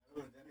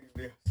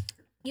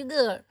You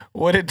good?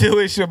 What it do?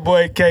 It's your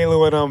boy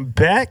Kayla, and I'm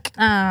back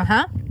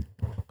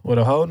with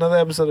a whole nother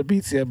episode of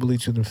BT. I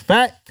Believe You the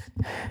Fact,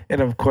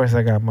 and of course,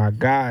 I got my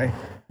guy.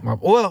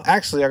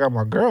 Actually, I got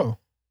my girl,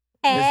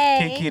 Hey.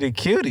 Miss Kiki the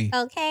Cutie,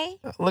 Okay.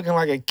 looking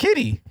like a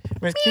kitty,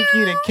 Miss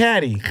Kiki the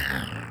Catty.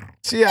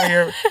 She out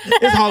here.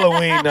 It's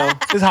Halloween though.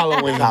 It's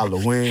Halloween.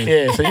 Halloween.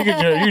 Yeah, so you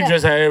can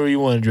dress however you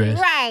want to dress.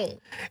 Right.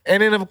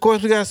 And then of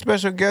course we got a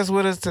special guest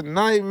with us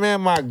tonight,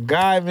 man. My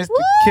guy, Mr.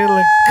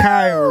 Killer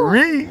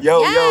Kyrie.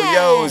 Yo,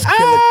 it's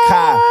Killer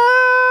Kai.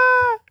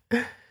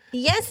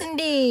 Yes,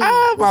 indeed.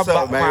 My What's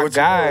up, man? my What you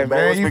guy, doing, man?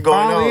 man. What's You been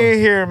going finally on? in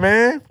here,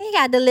 man. He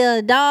got the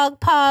little dog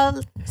paw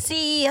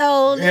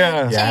CEO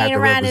Yeah. chain Yeah, I had to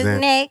around his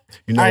represent. neck.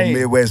 You know, Hey.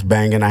 Midwest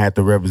banging. I had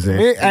to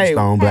represent. Hey.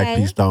 Stone, Black Hey.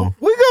 P Stone.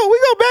 We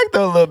go back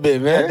though a little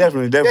bit, man. Yeah,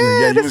 definitely.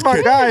 Yeah, you this was my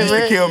kill- guy, you used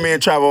man. to kill me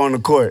and travel on the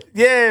court.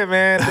 Yeah,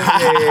 man.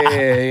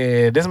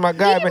 Yeah. This is my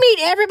guy, Did you man. meet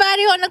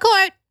everybody on the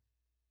court?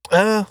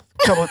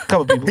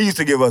 Couple people. He used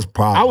to give us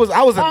problems. I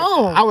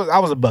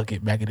Oh. was a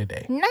bucket back in the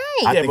day. Nice.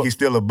 I Yeah, think but- he's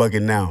still a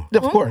bucket now.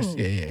 Of course,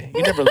 yeah.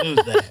 You never lose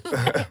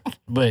that.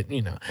 But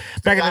you know,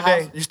 back in the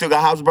day, You still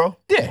got house, bro?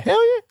 yeah, hell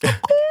yeah,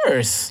 of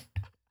course.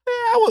 Yeah,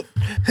 I would.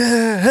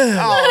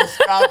 Oh,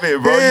 stop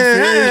it, bro. You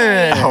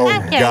Yeah. serious? Oh,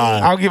 Okay.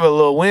 God. I'll give it a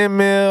little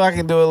windmill. I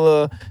can do a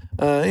little,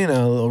 a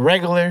little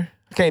regular.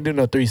 I can't do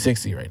no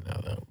 360 right now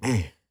though.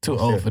 Man, Too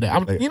old for that.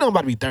 I'm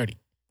about to be 30.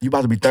 you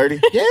about to be 30?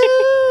 Yeah,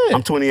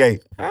 I'm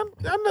 28. I'm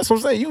that's what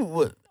I'm saying. You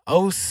what?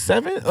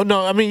 07? Oh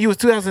no, I mean you was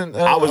 2000.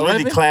 I was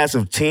really class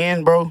of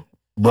 10, bro,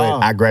 but Oh.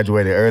 I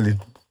graduated early.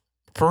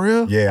 For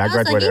real? Yeah, I was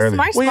like, graduated you early.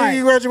 smart. When year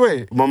you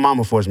graduated? My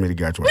mama forced me to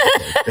graduate.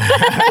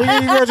 When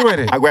year you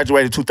graduated? I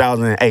graduated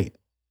 2008.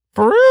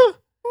 For real?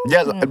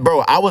 Yeah,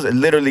 bro, I was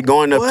literally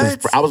going up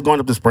What? I was going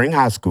up to Spring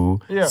High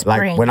School. Yeah.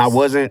 Like when I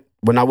wasn't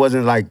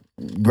like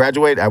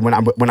graduated, when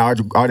I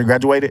already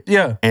graduated,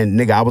 Yeah. and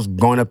nigga, I was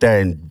going up there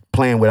and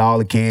playing with all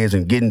the kids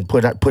and getting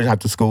pushed out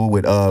to school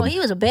with Oh, he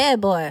was a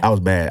bad boy. I was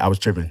bad. I was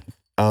tripping.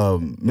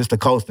 Mr.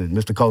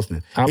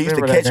 Colston. I He used to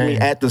remember that catch me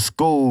game. at the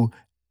school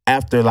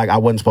after like I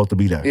wasn't supposed to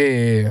be there.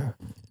 Yeah.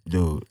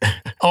 Dude.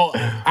 Oh,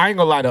 I ain't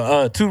gonna lie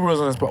though. 2 rules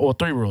on this, or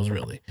 3 rules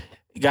really.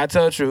 You gotta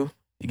tell the truth.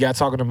 You gotta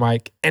talk on the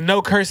mic, and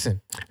no cursing.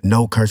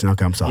 No cursing.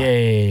 Okay, I'm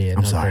sorry. Yeah.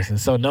 I'm no sorry. Cursing.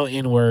 So no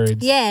N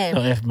words. Yeah.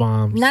 No F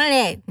bombs. None of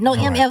that. No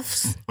right.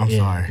 MFs. I'm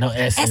sorry. No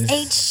S's.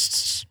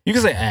 SH. You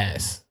can say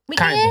ass. We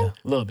Kinda. can?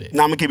 A little bit.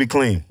 No, I'm gonna keep it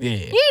clean. Yeah. You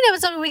ain't never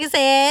told me we can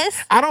say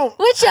ass. I don't.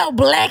 With your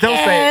black Don't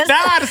say ass. it.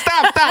 Nah,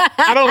 stop.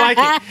 I don't like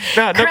it.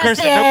 No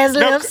Crusty cursing. ass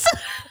No, lips.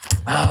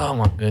 oh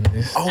my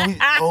goodness. Oh,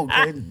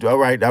 okay. All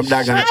right. I'm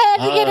not I gonna. had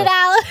to get it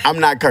out. I'm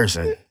not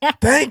cursing.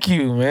 Thank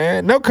you,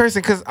 man. No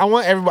cursing, cause I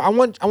want everybody.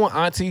 I want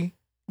auntie,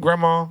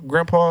 grandma,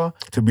 grandpa,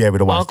 To be able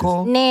to watch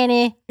uncle.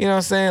 Nanny. You know what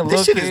I'm saying?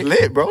 this. This Little shit kid.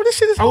 is lit, bro. This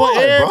shit is I want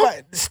hard, bro.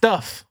 everybody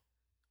stuff.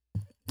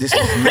 This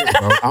is lit,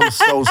 bro. I'm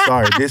so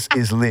sorry. This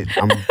is lit.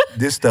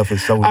 This stuff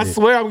is so lit. I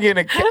swear I'm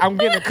getting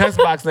a cuss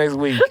box next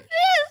week.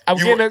 I'm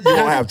you, getting a you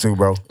won't have to,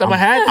 bro. I'm gonna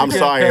have to I'm get a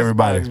sorry, cuss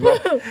everybody. box,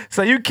 bro.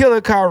 So you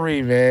Killer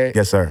Kyrie, man.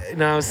 Yes, sir. You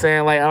know what I'm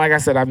saying? Like I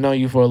said, I've known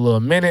you for a little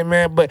minute,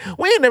 man. But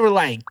we ain't never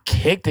like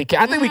kicked it.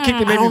 I think we kicked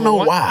it maybe I don't know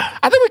once. why.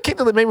 I think we kicked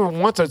it maybe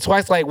once or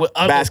twice, like with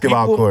other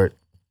Basketball people. court.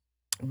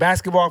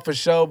 Basketball for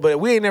sure, but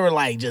we ain't never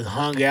like just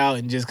hung out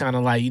and just kind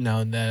of like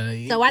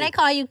So why they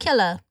call you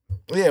Killer?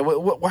 Yeah,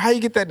 how you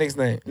get that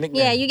nickname?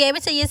 Yeah, you gave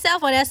it to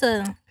yourself, or that's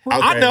a.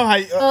 I know how.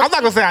 I'm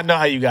not gonna say I know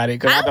how you got it.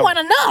 'Cause I want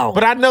to know.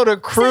 but I know the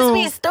crew. Since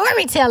we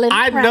storytelling,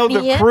 I know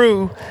the here.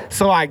 crew,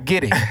 so I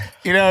get it.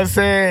 You know what I'm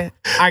saying?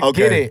 I get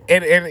Okay.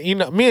 it. And you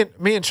know, me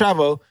and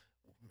Travo,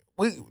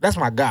 that's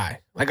my guy.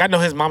 Like I know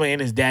his mama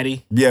and his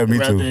daddy. Yeah, me too.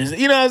 brothers.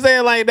 You know what I'm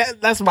saying? Like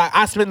that's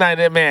I spent night at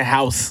that man's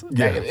house.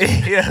 Yeah.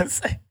 You know what I'm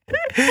saying?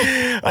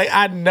 Like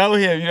I know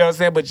him, you know what I'm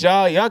saying? But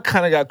y'all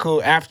kind of got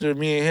cool after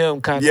me and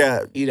him kind of,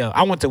 Yeah. you know,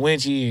 I went to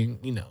Winchy and,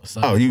 you know,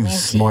 so. Oh, you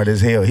was smart as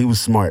hell. He was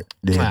smart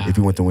then Wow. if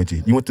you went to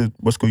Winchy. You went to,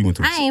 what school you went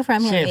to? I ain't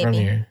from She here, ain't baby. from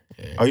here.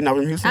 Oh, you not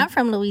from Houston? I'm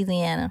from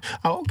Louisiana.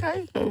 Oh,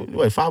 okay.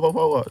 Wait,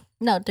 504 what?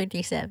 No,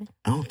 337.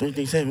 Oh,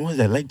 337. What is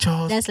that? Lake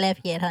Charles? That's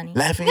Lafayette, honey.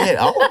 Lafayette.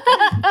 Oh.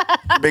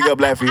 Big up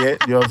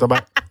Lafayette. You know what I'm talking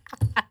about?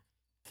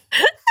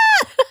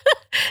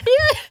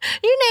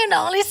 You named the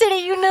only city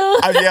you knew.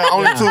 Yeah,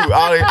 only two.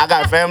 I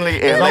got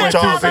family in like Lake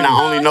Charles, and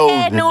I only know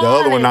Yeah, the New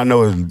other one I Orleans.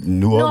 know is New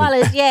New Orleans.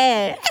 Orleans,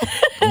 yeah.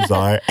 I'm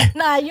sorry.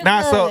 Nah, you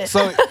Nah, good.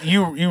 so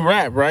you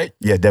rap, right?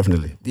 Yeah,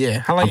 definitely. Yeah.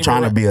 How long I'm you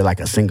trying been to be like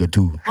a singer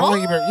too. How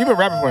long you been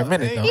rapping for a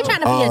minute though? You trying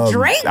to be a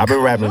Drake? I've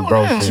been rapping,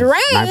 bro, since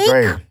Drake? ninth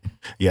grade.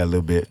 Yeah, a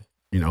little bit.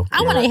 You know.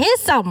 I want to hear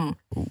something.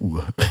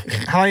 Ooh.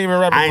 How long you been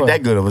rapping I ain't for?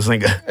 that good of a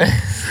singer.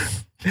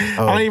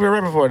 How long you been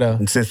rapping for though?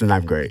 Since the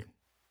ninth grade.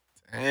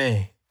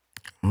 Hey.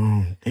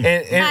 Damn.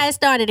 And I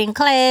started in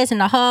class in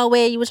the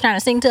hallway. You was trying to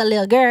sing to a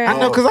little girl. I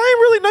know, cause I ain't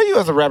really know you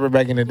as a rapper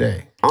back in the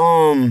day.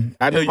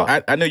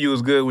 I knew you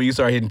was good when you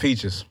started hitting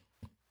peaches.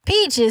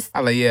 Peaches.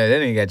 I like, yeah,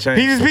 that ain't got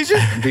changed. Peaches?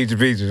 Peaches.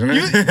 Peaches?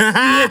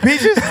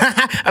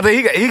 I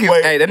think he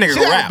can. Hey, that nigga She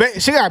can got, rap.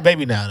 she got a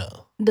baby now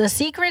though. The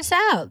secret's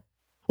out.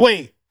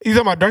 Wait, you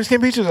talking about dark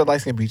skin peaches or light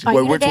skin peaches? Are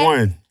Wait, you which that?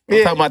 one?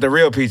 I'm talking about the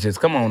real peaches.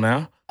 Come on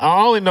now.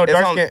 I only know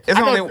dark skin. It's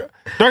only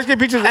dark skin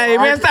peaches. Hey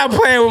man, stop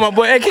playing with my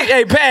boy.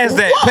 Hey, pass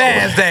that.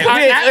 Pass that.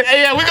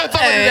 Yeah, we gonna talk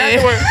about that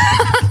afterwards.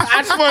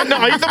 I just want to know,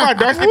 are you talking about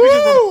dark skin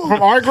peaches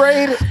from our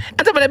grade? I'm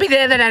talking about the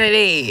peaches that I'm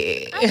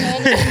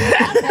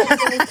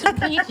two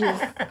peaches.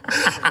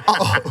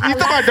 You talking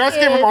about dark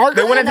skin from our The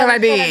grade? one that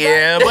like this.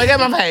 Yeah, boy, get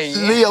my face.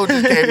 Leo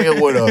just came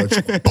in with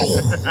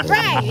a.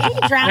 Right. He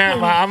Never dropping.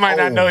 mind, I might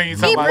not know who you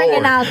He talking bringing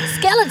about. out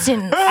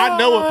skeletons. I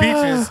know what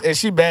peaches, and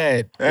she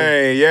bad.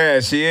 Hey, yeah,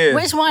 she is.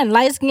 Which one?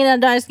 Light skin or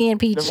dark skin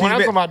peaches? When I'm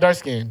talking about dark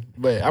skin,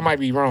 but I might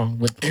be wrong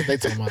with what they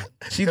talking about.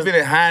 She's been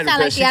in hiding Sound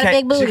like because she got a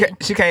big booty.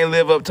 she can't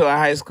live up to her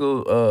high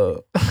school.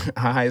 Her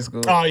high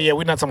school. Oh yeah,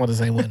 we're not talking about the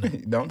same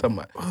one. No, I'm talking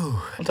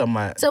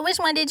about So which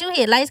one did you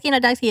hit? Light skin or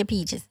dark skin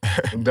peaches?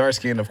 dark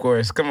skin, of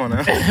course. Come on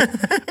now.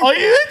 Oh,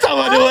 you ain't talking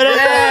about doing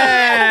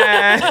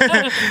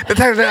that. The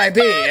types are like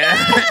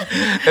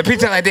that. The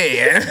peach are like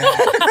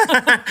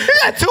that. You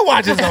got 2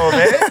 watches on,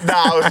 man.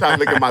 Nah, I was trying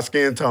to look at my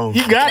skin tone.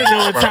 You gotta know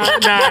what time.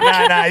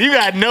 Nah. You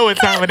gotta know what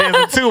time it is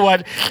with 2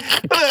 watches.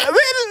 Look, man,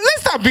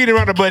 let's stop beating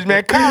around the bush,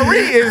 man. Kyrie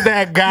is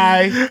that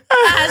guy.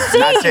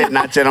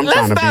 Not yet. I'm Let's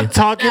trying to stop be.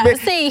 talking. Man.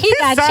 See, he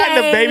got signed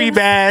to chains. Baby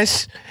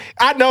Bash.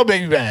 I know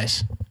Baby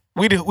Bash.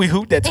 We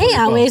hooped that. He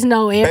always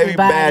know Baby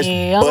Bash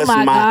everybody. Oh bust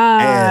my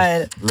God.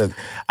 ass. Look,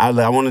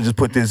 I want to just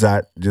put this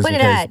out just Put in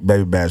it case out.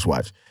 Baby Bash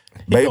watch.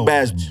 Baby gonna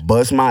Bash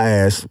bust my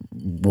ass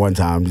one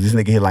time. This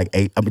nigga hit like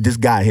 8. I mean, this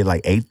guy hit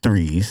like 8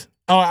 threes.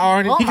 Oh, I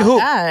already. Oh he can my hoop.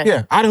 God.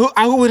 Yeah,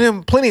 I hoop with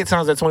him plenty of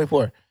times at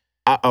 24.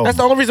 That's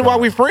the only reason why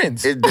we're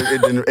friends. It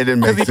didn't make sense.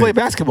 Because he played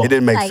basketball. It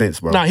didn't make Like- sense,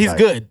 bro. No, he's Like,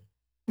 good.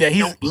 Yeah, He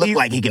don't look he's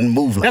like he can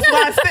move like That's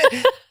what I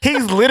said.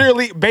 He's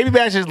literally Baby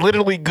Bash is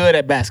literally good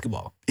at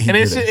basketball, and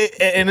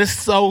it's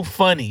so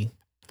funny.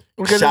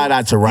 Because Shout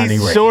out to Ronnie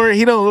he's Ray. Short.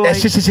 He don't look like.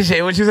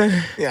 Shit. What you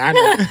say? Yeah, I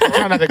know. I'm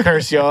trying not to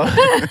curse y'all.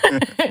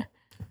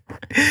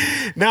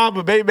 Nah,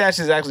 but Baby Bash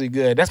is actually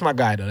good. That's my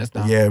guy though. That's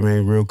not. Yeah,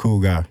 man, real cool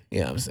guy. You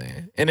know what I'm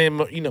saying? And then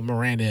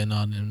Miranda and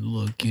all them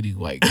little kitty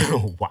white.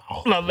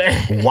 Wow. My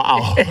man.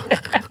 Wow.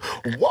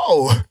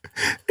 Whoa.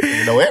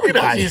 You know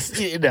everybody.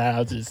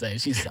 I'm just saying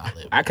she's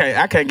solid. I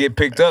can't get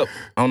picked up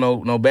on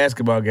no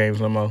basketball games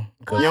no more.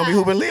 You don't be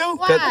hooping Leo?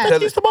 Why?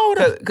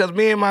 Cause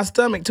me and my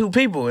stomach 2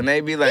 people, and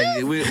they be like,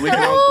 we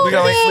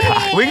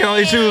can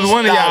only choose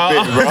one of Stop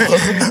y'all.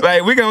 it, bro.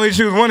 Like we can only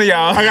choose one of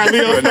y'all. I got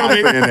Leo's We're not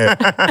stomach. saying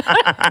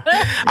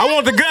that. I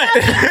want the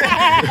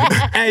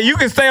gut. Hey, you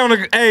can stay on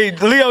the. Hey,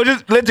 Leo,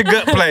 just let your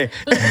gut play.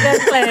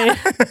 Let's play.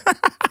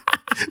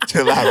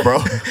 Chill out, bro.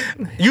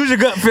 Use your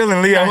gut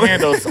feeling, Leo. Got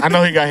handles. I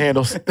know he got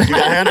handles. You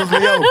got handles,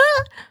 Leo?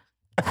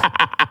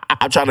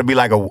 I'm trying to be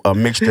like a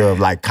mixture of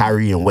like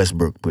Kyrie and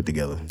Westbrook put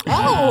together.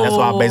 Oh. That's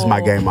why I base my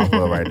game off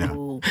of right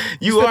now.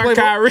 You are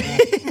Kyrie.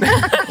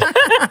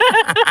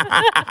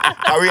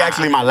 Kyrie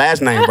actually my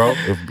last name, bro.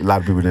 If a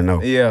lot of people didn't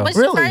know. Yeah. What's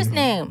your first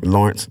name?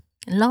 Lawrence.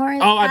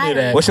 Lawrence. Oh, I knew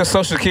that. What's your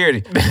social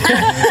security?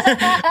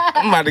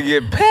 I'm about to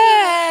get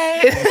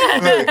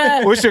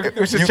paid. What's your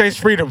Chase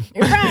Freedom?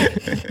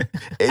 Right.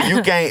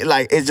 You can't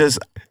like it's just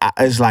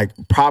it's like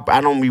proper.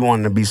 I don't be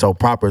wanting to be so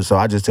proper, so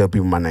I just tell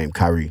people my name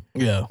Kyrie.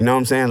 Yeah. You know what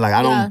I'm saying? Like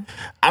I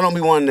don't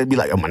be wanting to be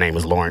like, oh, my name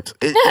is Lawrence.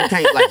 You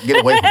can't like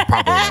get away from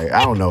proper. Like,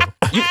 I don't know.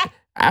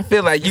 I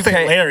feel like you Say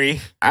can't. Larry.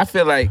 I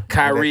feel like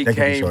Kyrie That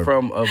could be came short.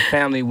 from a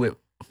family with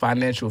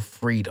financial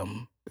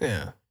freedom.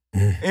 Yeah.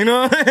 You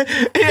know? Say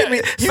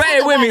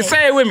it with me.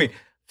 Say it with me.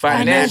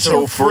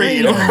 Financial Financial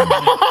freedom. freedom.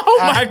 Oh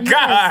my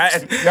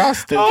God. Y'all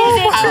still.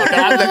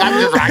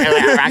 I'm just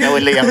rocking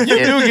with Leo.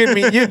 You do get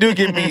me. You do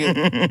get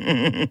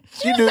me.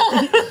 You do.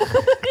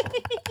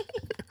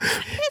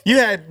 You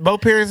had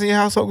both parents in your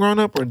household growing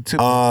up, or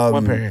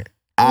one parent?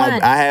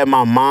 I had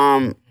my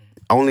mom,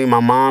 only my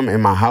mom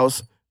in my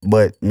house,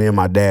 but me and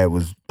my dad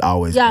was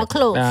always. Y'all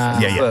close. Yeah.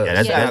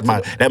 Yeah.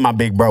 That's my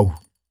big bro.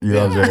 You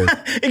know what I'm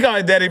saying? He called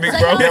his daddy big So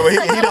bro. y'all- Yeah,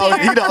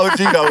 but he the OG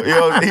though. You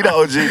know, he the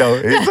OG though.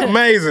 It's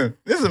amazing.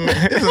 This is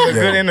a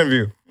good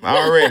interview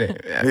already.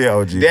 He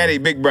OG. Daddy,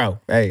 big bro.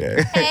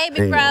 Hey, Hey,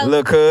 big bro.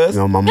 little cuz. You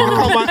know, my mom.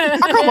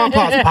 I call my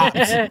pops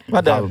pops.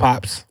 My dad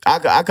pops.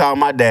 I call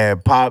my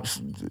dad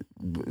Pops.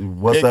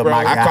 What's Big up, bro.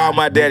 my guy? I call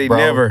my daddy Big bro.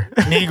 never.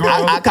 Negro.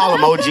 I call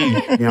him OG. You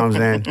know what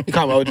I'm saying? You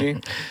call him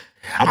OG.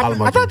 I call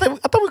him I OG.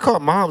 thought we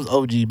called moms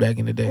OG back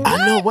in the day.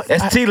 I know what.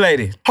 That's T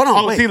Lady. Hold on,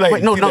 Oh, wait, T-Lady,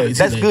 wait, no, T-Lady,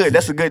 that's T-Lady. good.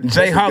 That's a good. Jay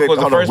that's a Hawk good- was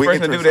the hold on, first we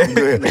person to do into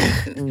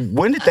something good.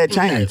 When did that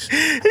change? He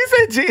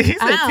said G. He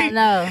said I T. don't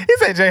know. He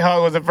said J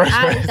Hawk was the first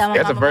I person. don't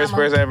That's the know first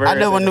mama. person I ever heard. I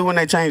never knew when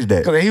they changed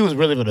that. Because he was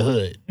really for the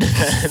hood.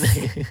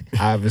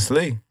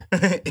 Obviously.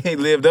 He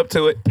lived up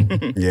to it.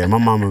 Yeah, my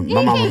mama,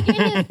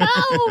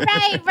 Oh,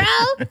 right, bro.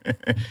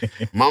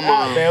 my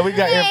mom. Man, we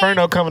got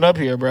Inferno coming up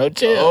here, bro.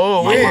 Chill.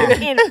 Oh, My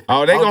yeah. mom.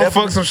 Oh, they gonna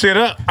definitely. fuck some shit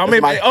up. I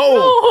mean, my-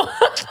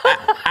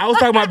 I was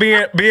talking about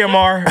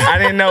BMR. I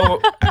didn't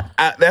know.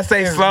 That's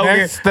a slogan.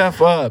 Next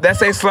stuff up.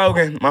 That's a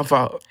slogan. My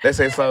fault. That's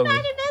a slogan.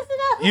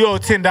 You owe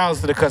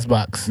 $10 to the cuss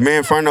box. Me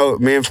and Ferno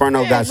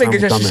got something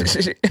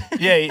coming.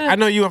 Yeah, I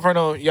know you and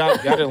Ferno, y'all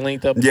done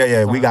linked up.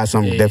 Yeah, we got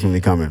something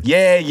definitely coming.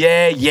 Yeah.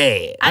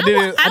 I did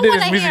want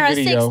his to music hear a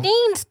video.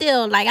 16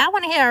 still. Like, I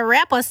want to hear a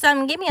rap or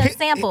something. Give me a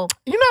sample.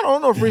 You're not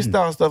on no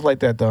freestyle stuff like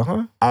that, though,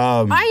 huh?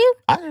 Are you?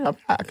 I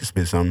can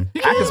spit something. I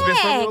can spit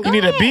something. You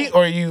need a beat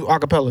or you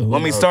acapella?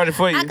 Let me start it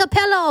for you.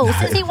 Acapella,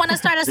 since he want to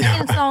start a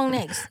singing song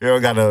next. You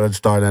got to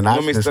start and I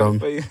Let me spit start it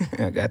something.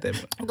 for you. I got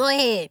that. Go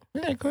ahead.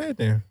 Yeah, go ahead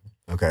then.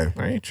 Okay.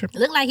 I ain't tripping.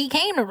 Look like he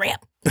came to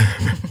rap.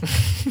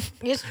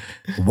 Yes.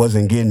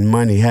 Wasn't getting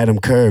money, had them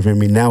curving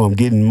me. Now I'm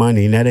getting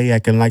money. Now they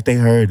acting like they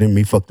heard in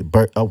me. Fuck the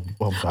bird. Oh,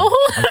 I'm sorry.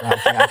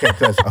 I can't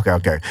touch.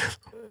 Okay.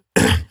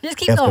 Just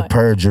keep After going.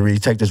 perjury,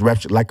 take this rap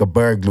shit like a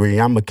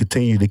burglary. I'ma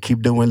continue to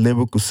keep doing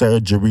lyrical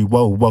surgery.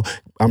 Whoa.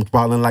 I'm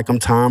falling like I'm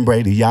Tom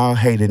Brady. Y'all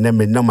hating them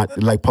and know my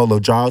like polo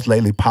jaws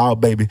lately. Power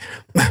baby.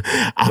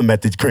 I'm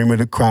at the cream of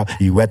the crowd.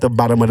 You at the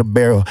bottom of the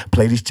barrel.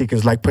 Play these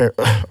chickens like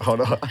hold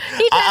on.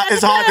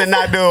 It's hard to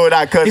not do it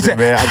without cussing,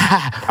 man.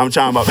 I'm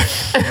trying my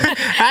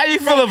How you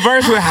feel a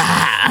verse with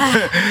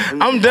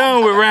I'm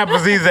done with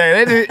rappers these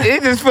days. They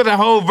just put a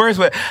whole verse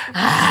with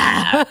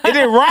it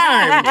didn't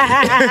rhyme.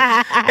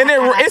 And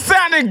it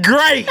sounded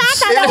great.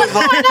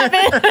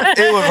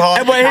 It was hard.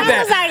 That boy hit I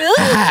that. was like,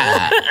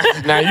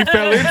 ooh. Now you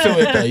fell into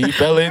it though. You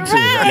fell into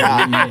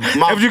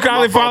it. If you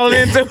call it falling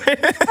into it.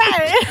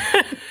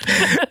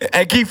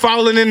 And keep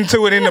falling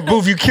into it in the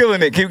booth, you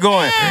killing it. Keep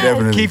going.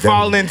 Definitely, Keep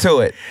falling into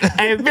it.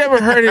 Hey, have you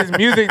ever heard his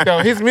music though?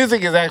 His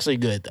music is actually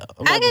good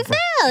though. I can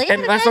tell. He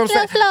And has that's a what I'm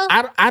saying. good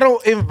flow. I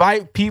don't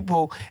invite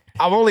people.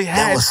 I've only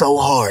That had. was so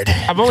hard.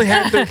 I've only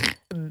had to.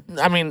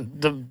 I mean,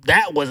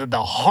 that wasn't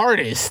the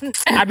hardest.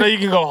 I know you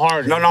can go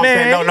harder. No, I'm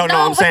saying no. No,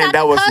 I'm saying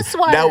without the cuss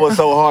words. that was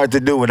so hard to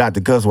do without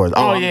the cuss words.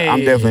 Oh, I'm yeah,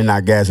 definitely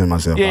not gassing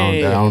myself.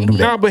 I don't do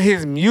that. No, but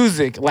his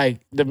music, like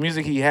the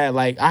music he had,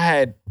 like I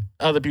had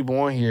other people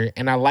on here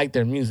and I like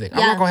their music. I'm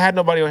Yeah. not gonna have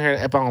nobody on here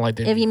if I don't like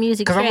their If your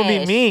music because I'm gonna be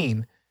trash.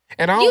 mean.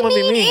 And I don't You want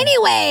to be mean mean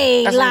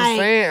anyway. That's what I'm Like,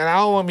 saying. And I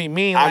don't want to be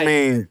mean. I Like,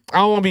 mean, I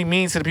don't want to be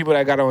mean to the people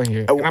that got on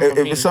here. And I'm if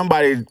mean. it's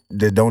somebody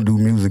that don't do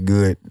music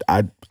good,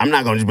 I'm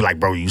not gonna just be like,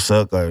 bro, you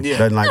suck or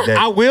nothing like that.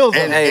 I will.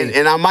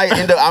 And I might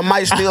I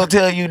might still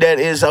tell you that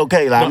it's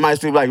okay. Like I might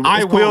still be like, I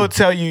it's cool. will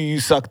tell you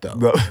suck though.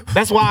 Bro.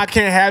 That's why I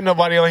can't have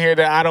nobody on here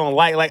that I don't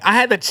like. Like I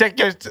had to check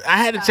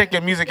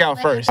your music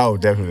out first. Oh,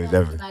 definitely.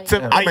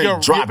 To, I mean,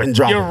 dropping.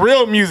 Your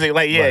real music,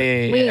 like yeah.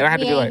 we And I had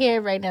to be ain't like,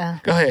 here right now.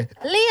 go ahead.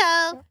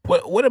 Leo.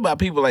 What about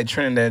people like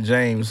Trinidad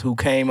James who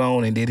came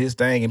on and did his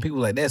thing and people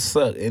like that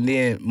sucked and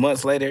then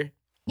months later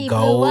He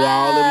gold blew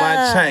all in my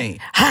up. chain.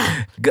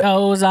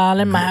 Goes all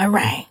in my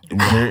ring.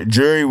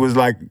 Jury was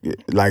like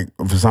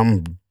for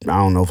some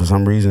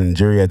reason,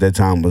 Jury at that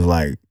time was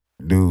like,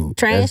 dude,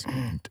 Trash?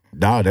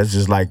 that's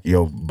just like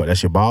but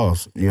that's your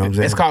boss. You know what I'm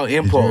saying? It's called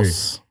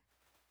impulse.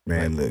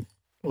 Man, look,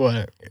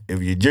 What?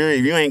 if you're Jury,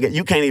 if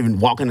you can't even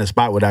walk in the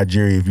spot without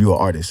Jury if you're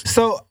an artist.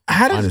 So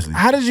how Honestly.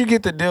 did you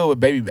get the deal with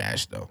Baby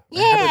Bash though?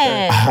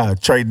 Yeah.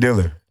 Trey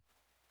Diller,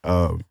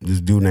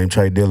 this dude named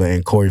Trey Diller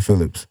and Corey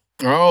Phillips.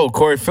 Oh,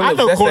 Corey Phillips. I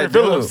know that's Corey that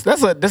dude.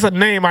 Phillips. That's a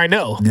name I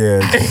know. Yeah,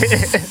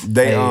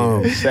 they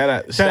Shout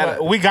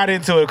out. We got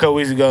into it a couple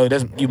weeks ago.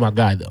 That's you, my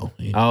guy though.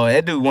 Oh,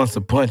 that dude wants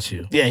to punch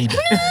you. Yeah, he did.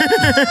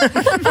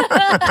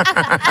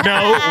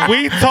 No,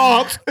 we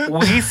talked.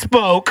 We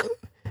spoke.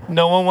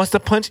 No one wants to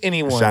punch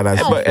anyone. shout out,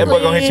 That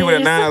boy gonna hit you with a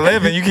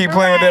 911. You keep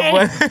playing with that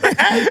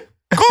boy.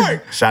 Corey.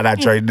 shout out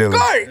Trey Diller.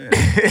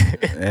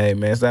 Hey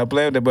man, stop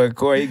playing with that boy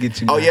Corey. He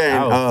get you. Oh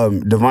yeah, out.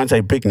 and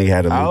Devontae Pickney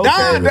had a little.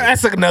 Okay.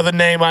 That's another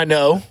name I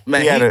know.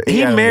 Man, he had a- he he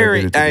had a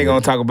married. little bit of I ain't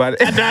gonna talk about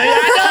it.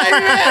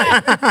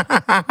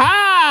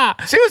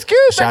 She was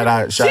cute. Shout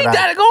out, She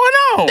got it going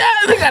on.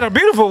 He got a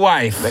beautiful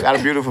wife. They got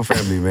a beautiful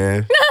family,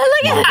 man.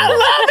 Look at I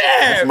love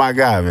That's him. my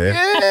guy, man.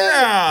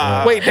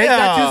 Yeah. Wait, they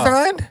got you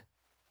signed?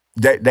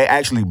 They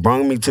actually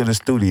brung me to the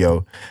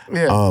studio.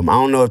 Yeah. I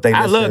don't know if they.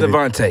 I love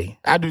necessarily- Devontae.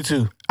 I do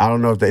too. I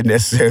don't know if they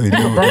necessarily do.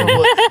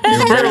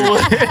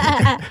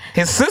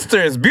 His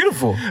sister is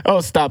beautiful.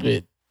 Oh, stop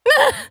it.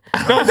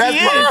 That's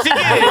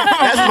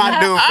my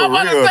dude for I'm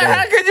about real. to say, though.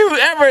 how could you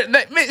ever?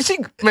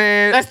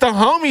 Man, That's the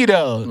homie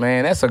though.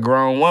 man, that's a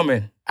grown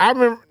woman. I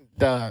remember.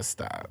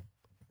 Stop.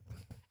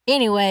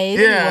 Anyways.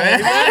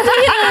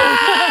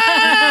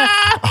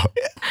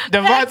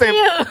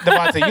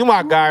 Devontae, you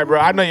my guy, bro.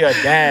 I know your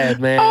dad,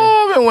 man.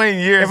 Oh, I've been waiting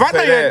years. If I to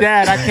know say your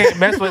that. dad, I can't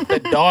mess with the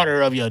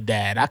daughter of your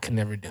dad. I can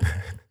never do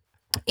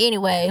that.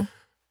 Anyway.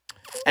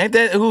 Ain't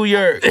that who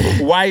your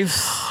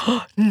wife's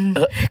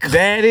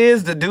dad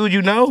is? The dude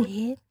you know?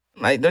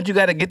 Like, don't you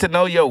got to get to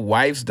know your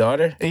wife's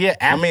daughter? Yeah,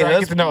 after I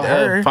get to know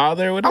her.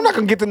 father. Or I'm not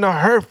gonna get to know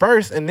her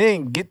first and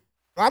then get.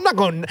 I'm not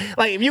gonna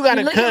like if you got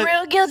to Looking cut.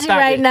 real guilty stop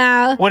right it.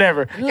 now.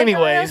 Whatever. Looking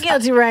Anyways, real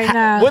guilty right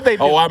now. what they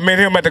do? Oh, I met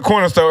him at the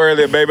corner store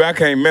earlier, baby. I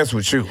can't mess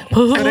with you.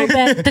 Pull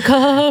back the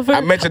cover.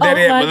 I met your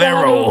daddy at my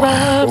Bolero.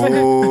 God,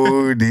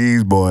 Oh,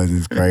 these boys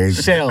is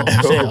crazy. Shell.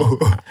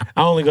 I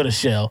only go to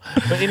Shell.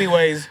 But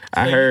anyways,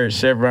 I heard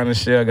Chevron and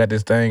Shell got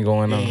this thing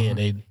going on. yeah,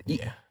 they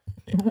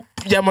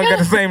Y'all might got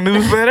the same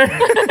newsletter.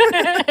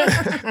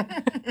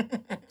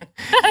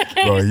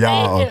 Bro,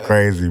 y'all are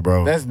crazy,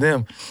 bro. That's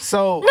them.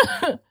 So,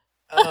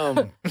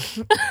 I'm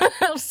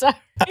sorry.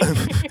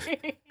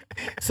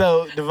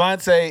 so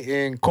Devontae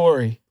and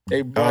Corey,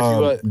 they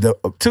brought you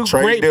up. Two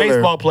Trey great Diller,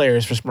 baseball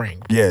players for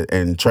spring. Yeah,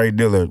 and Trey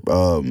Diller,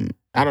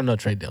 I don't know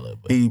Trey Diller,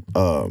 but he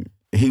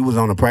was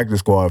on the practice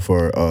squad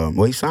for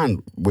he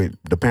signed with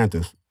the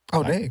Panthers.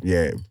 oh dang,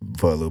 Yeah,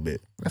 for a little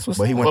bit. that's what's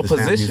But he up. went What to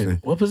Sam position?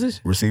 Houston. What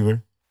position?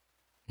 Receiver.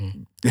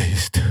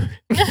 He's stupid.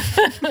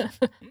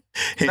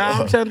 He,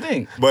 Nah, I'm trying to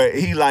think. but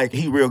he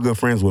real good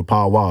friends with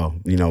Paul Wall.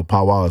 You know,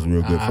 Paul Wall is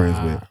real good friends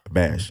with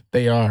Bash.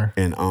 They are.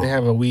 And They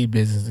have a weed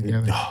business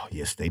together. oh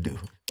yes, they do.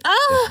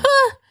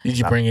 Did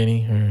you bring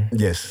any? Or?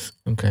 Yes.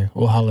 Okay,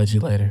 we'll holler at you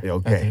later.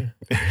 Okay.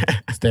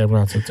 Stay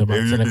around till about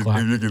If you 10 can- o'clock.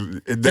 if you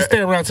can- Just that- stay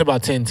around till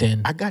about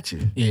 10:10. I got you.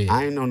 Yeah.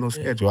 I ain't know no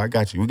schedule. I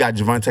got you. We got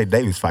Javante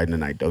Davis fighting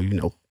tonight, though. You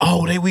know.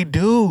 Oh, we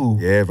do.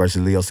 Yeah,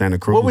 versus Leo Santa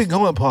Cruz. Where we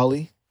going,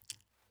 Paulie?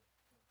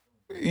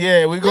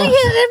 Yeah, we going. Look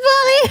at it,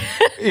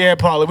 Polly. Yeah,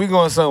 Paulie, we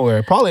going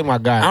somewhere. Paulie, my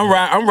guy.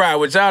 I'm riding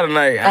with y'all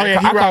tonight. Oh, yeah,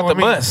 he I ride caught the with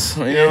me. bus.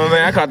 You know what I'm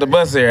saying? I caught the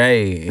bus here.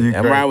 Hey, You I'm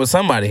crazy. riding with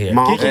somebody here.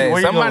 My Hey, uncle- where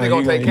you somebody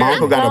going? gonna take My care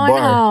uncle of got a Going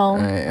bar. home.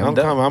 Hey, I'm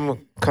done. coming. I'm gonna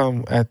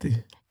come at the.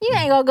 You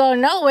ain't gonna go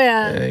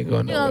nowhere. Yeah, ain't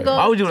going You nowhere. gonna go.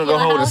 Why would you wanna go to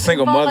home with a house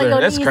single and fall on mother?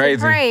 your That's knees and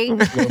crazy.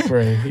 pray. Go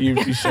pray.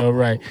 You sure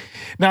right.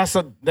 Now,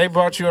 so they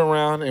brought you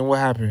around, and what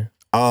happened?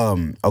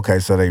 Okay,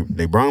 so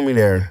they brought me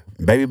there.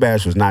 Baby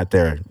Bash was not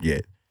there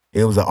yet.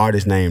 It was an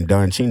artist named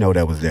Don Chino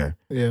that was there.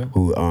 Yeah.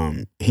 Who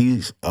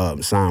he's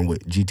signed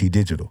with GT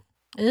Digital.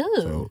 Ooh.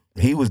 So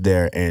he was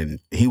there and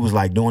he was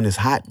like doing this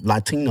hot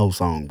Latino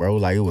song, bro.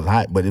 Like it was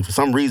hot, but for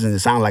some reason it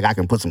sounded like I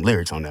can put some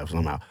lyrics on that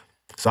somehow.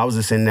 So I was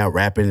just sitting there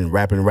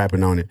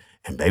rapping on it.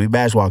 And Baby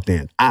Bash walked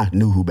in. I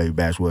knew who Baby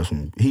Bash was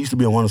from. He used to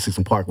be on 106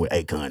 and Park with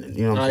Akon, and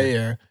you know what I'm Oh saying?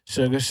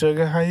 yeah.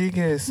 Sugar, how you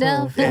get so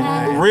No,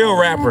 fat? Real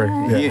rapper.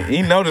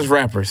 He noticed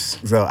rappers.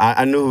 So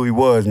I knew who he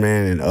was,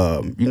 man,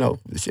 and you know,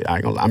 shit, I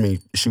ain't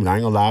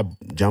gonna lie, I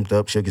jumped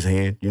up, shook his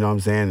hand, you know what I'm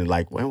saying, and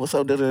like, well, what's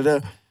up,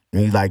 da-da-da.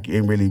 And he's like,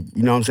 ain't really,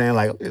 you know what I'm saying,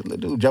 like, okay, little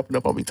dude jumping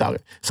up on me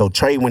talking. So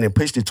Trey went and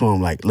pitched it to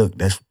him, like, look,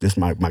 this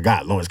my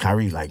guy, Lawrence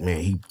Kyrie, like, man,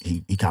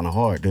 he kind of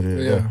hard,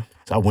 da-da-da. Yeah.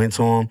 So I went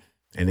to him,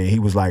 and then he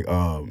was like,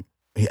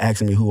 he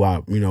asked me who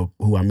I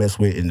mess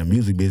with in the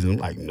music business. I'm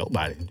like,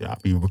 nobody. I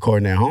be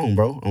recording at home,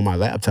 bro, on my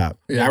laptop.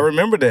 Yeah, I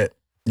remember that.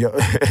 Yo,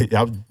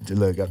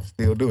 look, I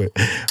still do it.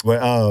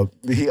 But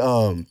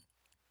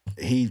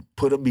he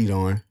put a beat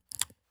on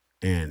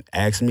and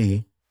asked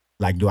me,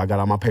 like, do I got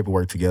all my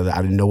paperwork together?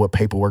 I didn't know what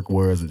paperwork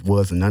was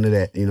and none of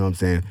that, you know what I'm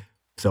saying?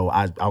 So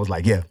I was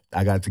like, yeah,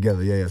 I got it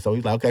together. Yeah. So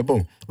he's like, okay,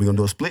 boom. We're gonna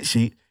do a split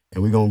sheet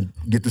and we're gonna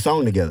get the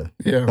song together.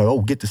 Yeah. Like,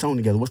 oh, get the song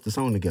together. What's the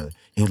song together?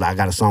 He was like, I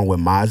got a song with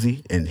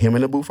Mozzie and him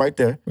in the booth right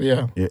there.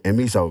 Yeah. And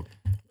me. So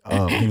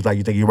he was like,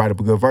 you think you write up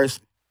a good verse?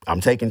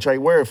 I'm taking Trey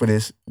word for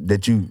this,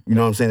 that you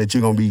know what I'm saying, that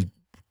you're gonna be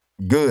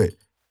good.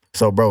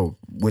 So, bro,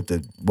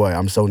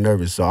 I'm so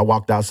nervous. So I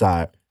walked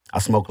outside. I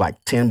smoked like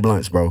 10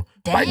 blunts, bro.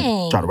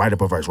 Dang. Try to write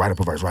up a verse. I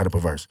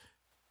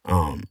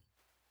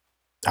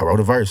wrote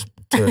a verse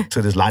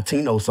to this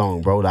Latino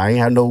song, bro. I ain't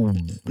had no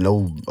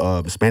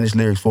Spanish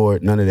lyrics for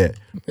it, none of that.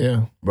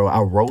 Yeah. Bro,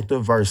 I wrote the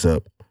verse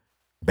up.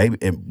 Baby,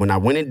 and when I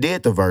went and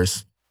did the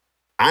verse,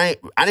 I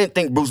didn't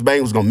think Bruce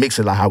Bang was gonna mix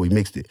it like how we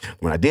mixed it.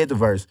 When I did the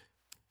verse,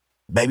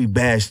 Baby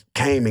Bash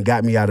came and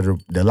got me out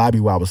of the lobby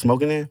while I was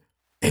smoking there.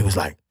 And he was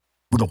like,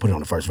 we're gonna put it on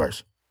the first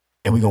verse.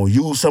 And we're gonna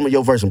use some of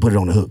your verse and put it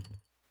on the hook.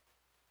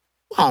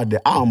 I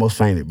almost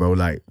fainted, bro.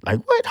 Like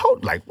what?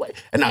 What?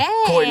 And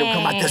Corey and them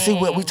come out there, see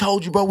what we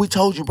told you, bro. We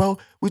told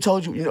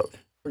you, you know.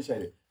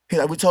 Appreciate it. He's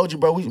like, we told you,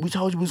 bro. We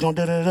told you we was gonna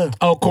da-da-da.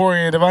 Oh,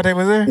 Corey and Devontae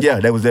was there? Yeah,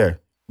 they was there.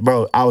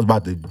 Bro, I was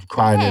about to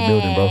cry in that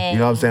building, bro. You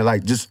know what I'm saying?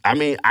 Like,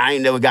 I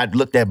ain't never got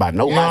looked at by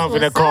nobody. You know, I'm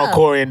What's finna call up?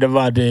 Corey and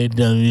Devontae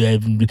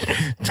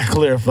to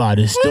clarify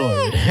this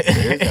story.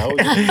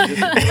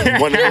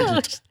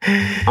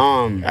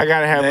 I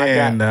gotta have my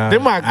guy. They're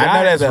my guys. I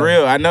know that's though.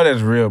 real. I know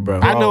that's real, bro.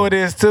 I know it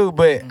is too,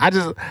 but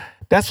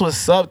that's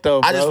what's up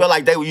though, bro. I just felt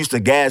like they used to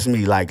gas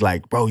me, like,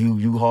 bro,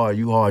 you hard,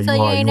 you hard, So you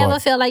you hard, ain't you never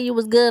hard. felt like you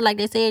was good like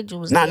they said you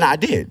was Nah, good? I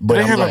did. Do But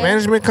they I'm have a like,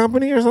 management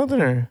company or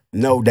something? Or?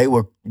 no,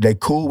 they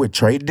cool with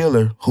Trey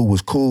Diller, who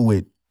was cool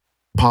with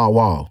Paul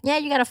Wall. Yeah,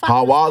 you gotta follow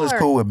Paul the Wall is story.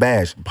 cool with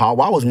Bash. Paul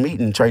Wall was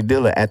meeting Trey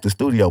Diller at the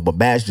studio, but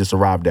Bash just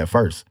arrived there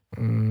first.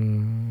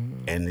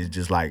 And it's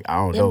just like, I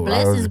don't Them know.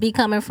 blessings be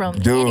coming from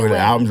Dude, anywhere.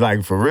 I'm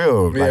like, for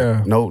real. Like,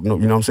 Yeah. no, you know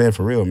what I'm saying?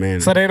 For real,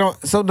 man. So they don't.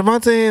 So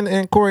Devontae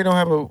and Corey don't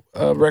have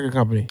a record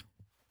company.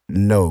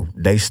 No,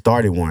 they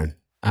started one.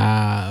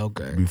 Ah,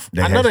 okay.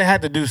 They I know had- they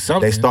had to do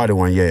something. They started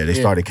one, yeah. They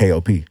started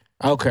KOP.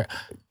 Okay.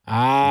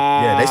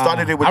 Ah. Yeah, they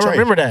started it with I Trey.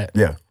 remember that.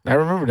 Yeah. I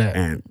remember that.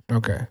 And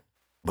Okay.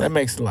 That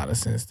makes a lot of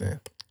sense then.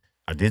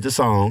 I did the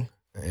song,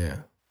 Yeah.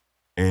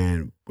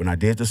 and when I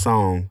did the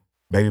song,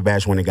 Baby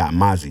Bash went and got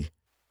Mozzie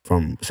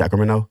from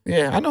Sacramento.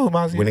 Yeah, I know who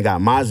Mozzie When is. it got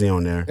Mozzie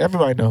on there,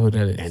 Everybody know who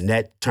that is. and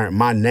that turned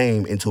my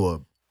name into a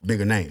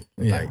bigger name.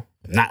 Yeah. Like,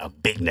 not a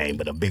big name,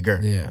 but a bigger.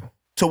 Yeah.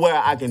 To where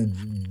I can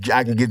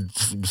get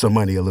some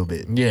money a little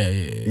bit, Yeah.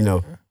 you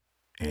know.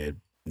 And,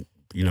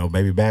 you know,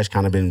 Baby Bash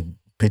kind of been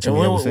pitching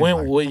me ever since,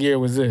 like, what year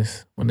was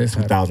this? When this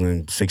happened?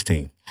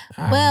 2016.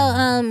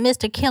 Well,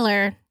 Mr.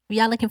 Killer,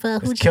 y'all looking for a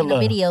hoochie in a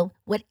video?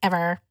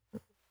 Whatever.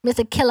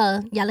 Mr.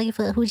 Killer, y'all looking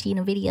for a hoochie in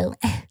a video?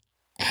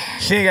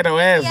 She ain't got no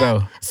ass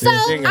though. So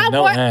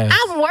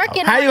I'm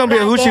working. How you gonna be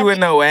a hoochie with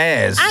no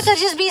ass? I could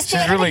just be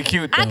standing. She's really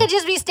cute, though. I could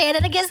just be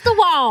standing against the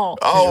wall.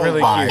 Oh,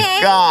 really my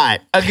cute.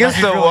 God.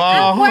 Against the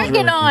I'm wall.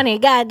 working on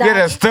it. God Get a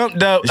dog. stunt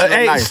double. She look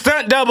Hey, nice.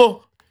 stunt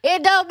double.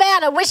 It don't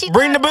matter. When she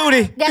Bring the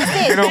booty.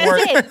 That's it. don't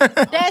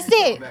work. That's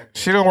it.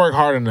 She don't work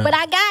hard enough. But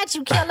I got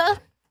you, Killer.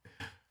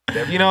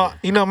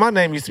 You know, my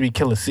name used to be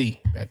Killer C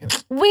back in.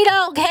 We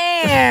don't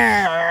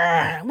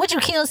care. What you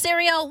kill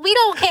cereal? We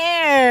don't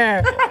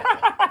care.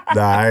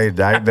 Nah, I ain't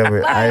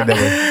never.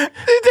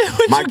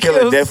 My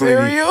killer definitely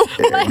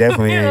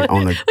ain't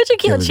on the. What you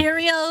kill killer.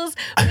 Cheerios?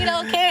 We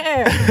don't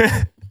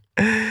care.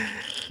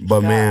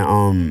 But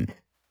man,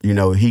 you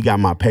know, he got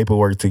my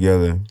paperwork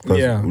together. 'Cause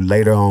Yeah.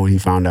 later on, he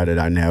found out that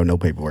I didn't have no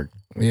paperwork.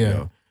 Yeah. You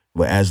know?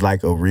 But as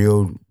like a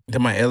real To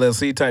my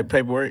LLC type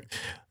paperwork.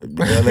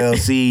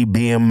 LLC,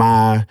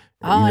 BMI,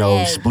 Oh, you know,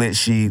 yeah. split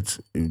sheets,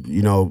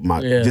 you know,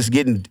 Yeah. just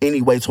getting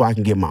any way so I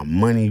can get my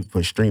money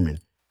for streaming.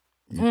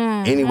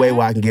 Any way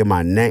where I can get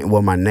my name.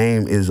 Well, my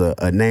name is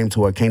a name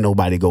to where can't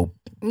nobody go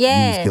use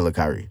Yeah. Killer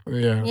Kyrie.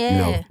 Yeah. Yeah. You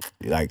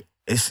know, like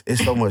it's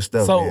so much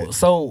stuff. man.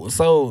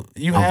 So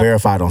you I'm have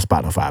verified on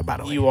Spotify, by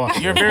the way.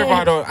 you're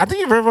verified on. I think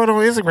you're verified on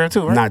Instagram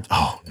too, right?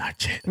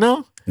 Not yet.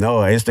 No. No,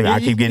 Instagram. I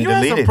keep getting You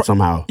had deleted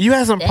somehow. You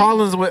had some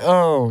problems with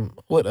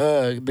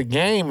the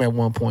game at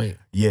one point.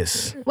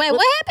 Yes. Wait,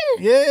 what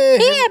happened? Yeah.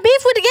 He had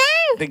beef with the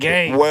game? The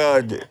game.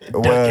 Well, The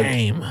well,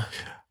 game.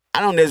 I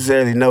don't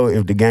necessarily know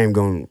if the game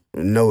gonna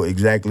know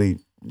exactly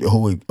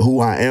who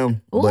I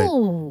am, but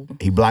Ooh.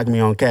 he blocked me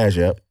on Cash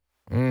App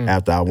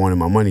after I wanted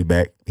my money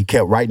back. He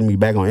kept writing me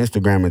back on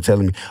Instagram and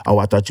telling me, "Oh,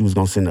 I thought you was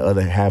gonna send the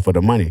other half of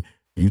the money.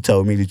 You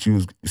told me that you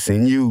was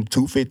send you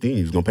 $250 and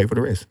you was gonna pay for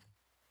the rest."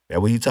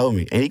 That's what he told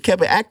me, and he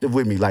kept it active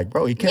with me. Like,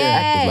 bro, he kept it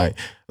active.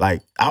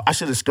 Like I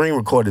should have screen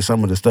recorded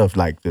some of the stuff,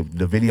 like the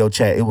video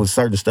chat. It was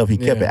certain stuff he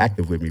kept it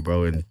active with me,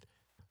 bro, and.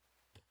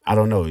 I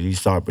don't know. He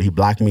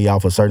blocked me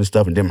off of certain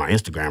stuff, and then my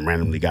Instagram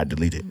randomly got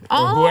deleted.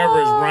 Or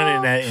whoever is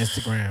running that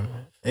Instagram.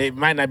 It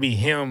might not be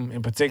him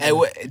in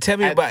particular. Hey, tell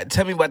me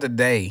about the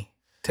day.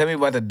 Tell me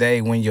about the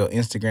day when your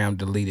Instagram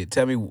deleted.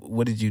 Tell me,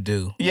 what did you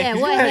do? Yeah,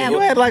 'cause what you had, happened?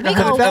 you had like We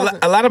gonna-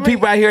 A lot of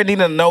people out here need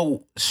to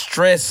know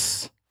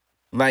stress.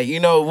 Like, you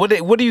know, what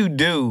do you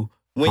do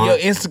when your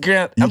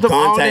Instagram? You I'm talking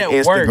all contact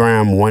that work.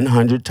 Instagram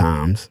 100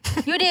 times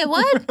You did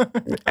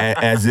what?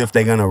 as if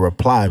they're gonna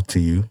reply to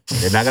you.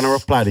 They're not gonna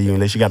reply to you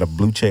unless you got a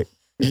blue check.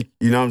 You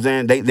know what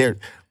I'm saying?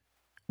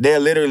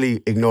 They'll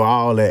literally ignore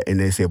all that and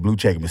they say blue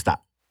check and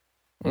stop.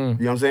 You know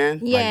what I'm saying?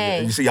 Yeah.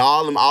 Like, you see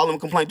all them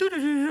complain,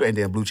 and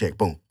then blue check,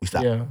 boom, we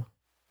stop. Yeah.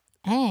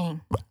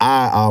 Dang.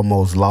 I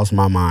almost lost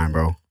my mind,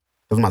 bro. It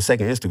was my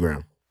second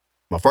Instagram.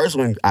 My first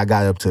one, I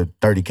got up to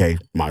 30K.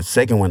 My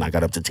second one, I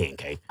got up to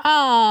 10K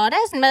Oh,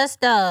 that's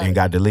messed up. and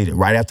got deleted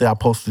right after I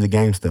posted the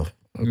game stuff.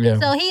 Yeah.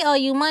 So he owe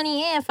you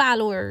money and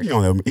followers. He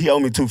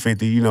owed me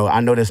 $250. You know, I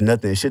know that's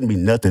nothing. It shouldn't be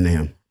nothing to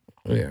him.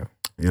 Yeah.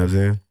 You know what I'm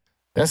saying?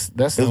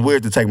 That's It was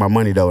weird to take my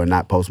money though and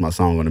not post my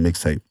song on the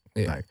mixtape.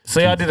 Yeah. Like, So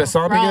y'all did a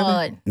song together?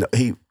 Fraud. no,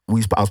 I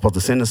was supposed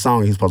to send the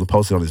song. He was supposed to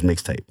post it on his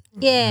mixtape.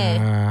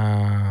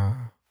 Yeah.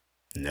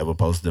 Never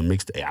posted the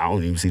mixtape. I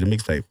don't even see the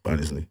mixtape,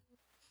 honestly.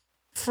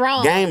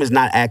 Fraud. Game is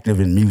not active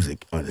in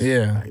music, honestly.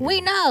 Yeah.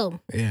 We know.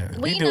 Yeah.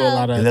 We He do a know.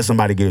 lot of. Unless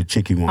somebody get a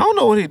chick he I wants. don't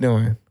know what he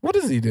doing. What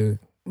does he do?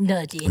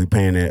 Nothing. We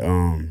paying that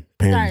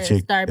the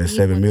chick Start that beef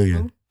 $7 with million.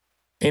 them.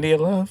 India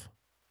Love.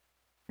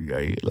 Yeah,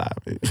 he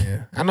live.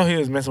 Yeah. I know he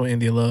was messing with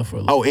India Love for a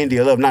little. Oh,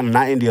 India Love.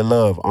 Not India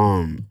Love.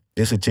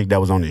 It's a chick that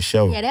was on this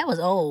show. Yeah, that was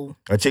old.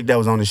 A chick that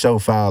was on the show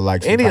filed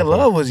like some India type of-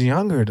 Love was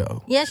younger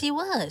though. Yeah, she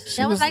was.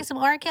 She that was was- like some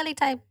R. Kelly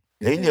type.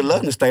 India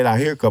Love done stayed out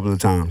here a couple of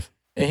times.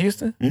 In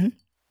Houston? Mhm.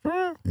 For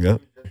real?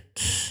 Yep.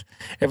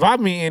 If I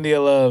meet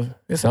India Love,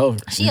 it's over.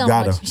 She You don't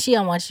gotta. want you. She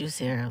don't want you,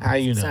 Sarah. How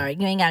you know? Sorry,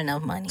 you ain't got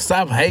enough money.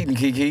 Stop hating,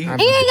 Kiki. He ain't got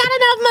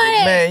enough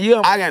money. Man, you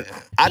I He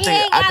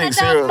ain't got think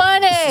enough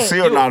money.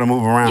 Cyril know how to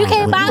move around. You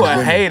can't buy a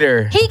her.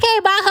 hater. He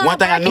can't buy her. One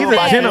thing I knew He's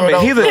about a Cyril, gentleman.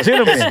 though, He's a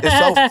gentleman. it's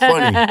so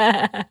funny.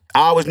 I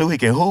always knew he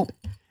can hoop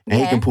and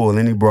he Yeah. can pull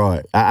any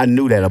broad. I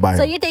knew that about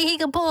So him. you think he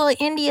could pull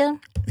India?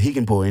 He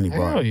can pull any Hell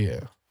broad. yeah.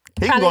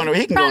 He can go in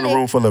a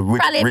room full of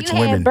Probably rich if you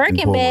women. had and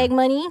Birkin pull bag one.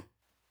 money.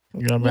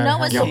 You know You know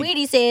what Yo,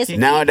 Sweetie says?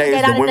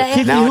 nowadays the women-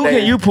 Kiki, who Nowadays-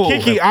 can you pull?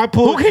 Kiki, I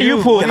pulled Who can you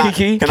pull, Can I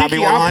Kiki? be Kiki,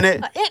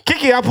 100?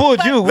 Kiki, I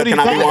pulled you. What are you Can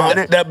I be talking about?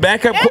 100?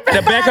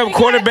 The backup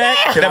quarterback,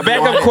 Can I the be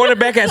backup honest?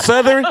 quarterback at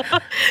Southern, Like,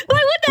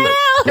 what the hell?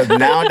 Look,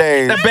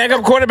 nowadays, the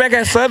backup quarterback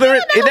at Southern,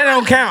 that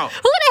don't count.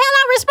 Who the hell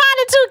I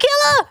responded to,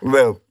 Killer?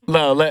 look,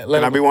 No, let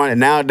can I be 100?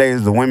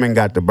 Nowadays, the women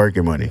got the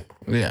Birkin money.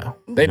 Yeah,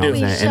 they You know do.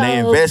 what I'm saying?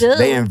 And We sure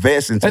they do.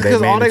 invest into That's their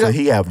 'cause all man they until got-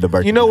 he have the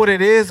Birkin. You know what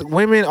it is?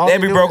 Women, all They'll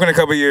they be do- broke in a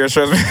couple years,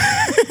 trust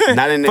me.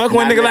 Not in the, Fuck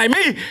one not nigga in like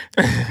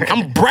me.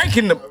 I'm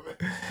breaking the.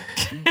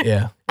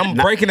 Yeah, I'm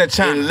breaking the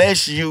chime.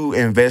 Unless you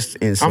invest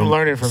in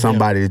learning from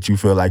somebody that you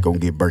feel like gonna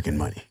get Birkin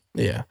money.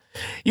 Yeah.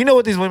 You know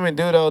what these women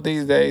do though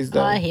these days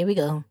though? Here we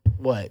go.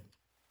 What?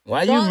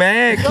 Why you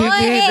mad, Kiki?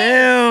 Ahead.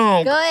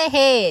 Damn. Go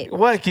ahead.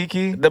 What,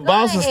 Kiki? The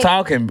boss is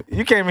talking.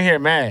 You came in here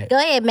mad. Go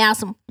ahead,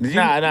 Malcolm.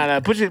 Nah.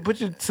 Put your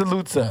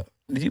salutes up.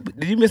 Did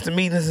you miss the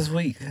meetings this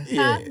week?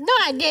 Yeah. No,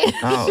 I didn't.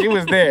 Oh. She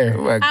was there.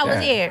 Oh my I was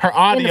God. here. Her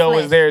audio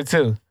was there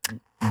too.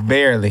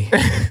 Barely.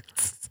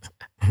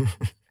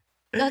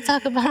 Don't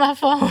talk about my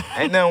phone.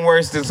 Ain't nothing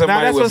worse than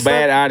somebody that's with what's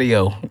bad up.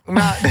 audio. We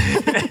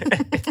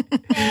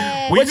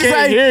What you can't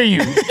say? hear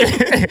you.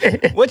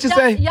 What you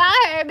say? Y'all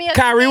heard me.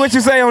 Kyrie, what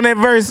you say on that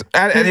verse?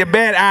 Your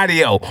bad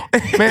audio.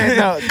 Man,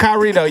 no,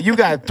 Kyrie, though, you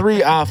got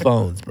 3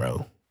 iPhones,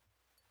 bro.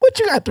 What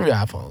you got 3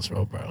 iPhones,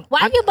 bro?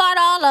 Why you bought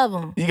all of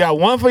them? You got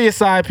 1 for your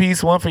side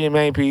piece, 1 for your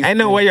main piece. Ain't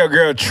no way your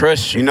girl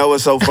trusts You you. know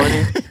what's so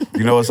funny?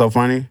 You know what's so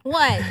funny?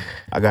 What?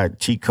 I got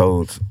cheat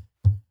codes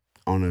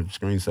on the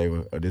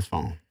screensaver of this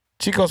phone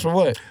Chicos for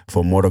what?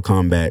 for Mortal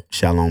Kombat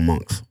Shaolin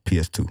Monks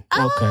PS2. Okay.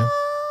 Oh,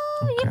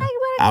 you know you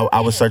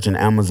I was searching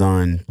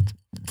Amazon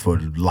for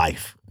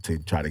life to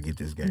try to get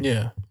this game.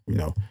 Yeah. You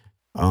know,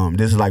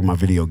 this is like my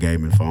video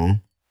gaming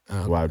phone.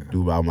 Where I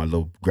do all my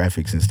little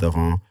graphics and stuff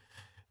on.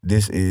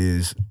 This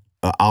is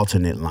an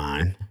alternate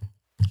line.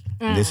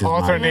 This is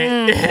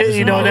Alternate.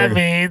 You know what that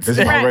means. This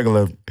is my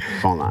regular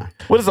phone line.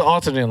 What does an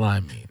alternate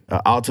line mean? An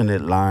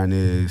alternate line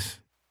is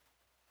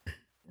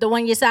the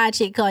one your side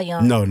chick call you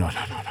on. no.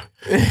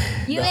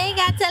 You ain't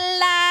got to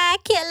lie,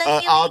 killer. You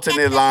ain't Alternate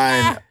got to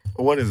line. lie.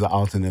 What is an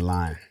alternate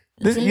line?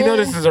 This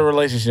is a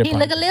relationship. He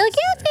look a podcast. little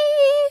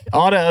guilty.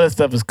 All that other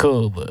stuff is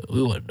cool, but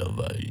we wouldn't know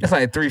about you. It's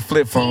like 3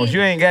 flip phones.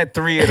 You ain't got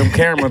 3 of them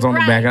cameras on the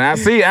Right. back. And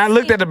I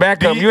looked at the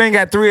back of them. You ain't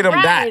got 3 of them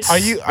Right. dots. Are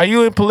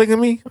you in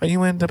polygamy? Are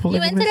you into You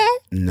polygamy? into that?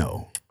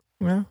 No.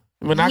 No.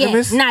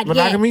 Monogamous? Yes, not yet.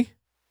 Monogamy?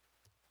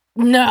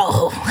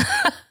 No.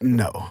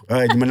 No.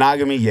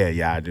 Monogamy?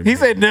 Yeah, I do. He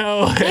said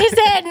no. He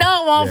said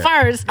no on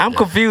first. I'm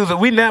confused.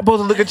 We not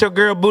supposed to look at your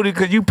girl booty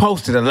because you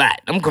posted a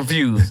lot. I'm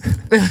confused.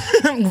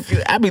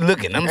 I be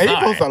looking. I'm Hey, you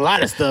sorry. post a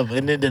lot of stuff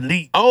and then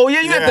delete. Oh yeah,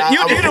 you Yeah, got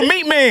the, you the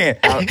meat man.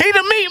 He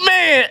the meat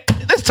man.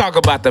 Let's talk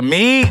about the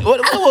meat.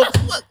 What?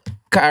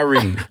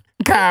 Kyrie.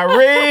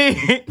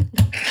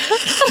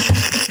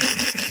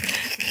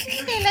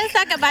 Let's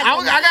talk about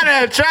I gotta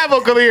have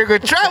Travel come here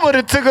because Travel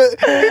took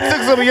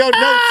some of your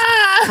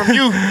notes from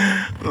you.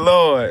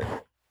 Lord.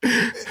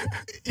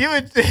 You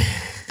would,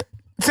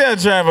 Tell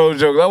Travel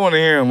jokes. I want to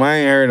hear him. I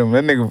ain't heard him.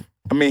 That nigga,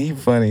 I mean, he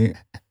funny.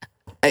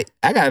 Hey,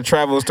 I got a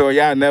travel story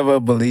y'all never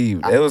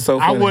believe. It was so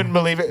I funny. wouldn't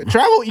believe it.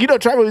 Travel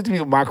used to be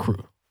with my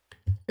crew,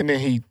 and then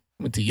he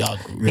went to y'all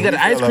crew. He got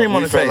ice cream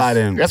on his face.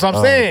 That's what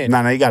I'm saying.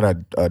 No, he got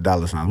a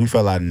dollar sign. We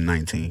fell out in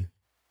 19.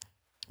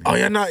 Oh,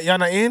 y'all not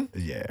in?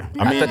 Yeah.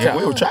 I mean,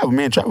 we were travel,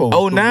 man.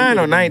 Travel. 09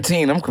 or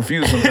 19? I'm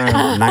confused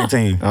sometimes.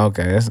 19.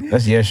 Okay,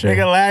 that's yesterday.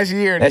 Nigga, last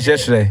year. That's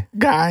yesterday.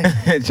 guy.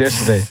 That's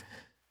yesterday.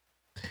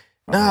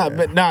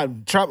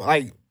 Travel.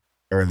 Like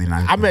Early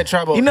 19. I met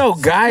Travel. You know,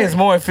 guy is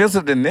more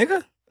offensive than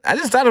nigga. I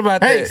just thought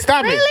about Hey, that.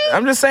 stop it.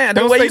 I'm just saying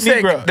Don't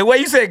say Negro. the way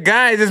you said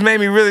guy just made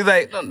me really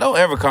like. Don't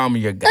ever call me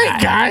your guy. Hey,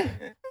 guy.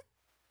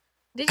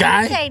 Did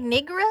Guy? you say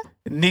Negra?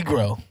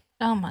 Negro.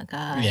 Oh my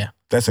God. Yeah.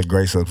 That's a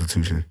great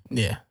substitution.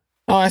 Yeah.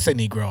 Oh, I say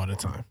Negro all the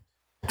time.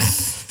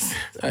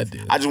 I do.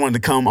 I just wanted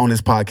to come on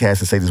this podcast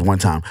and say this one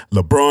time.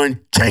 LeBron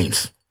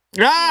James.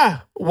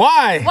 Why?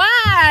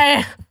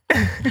 Why?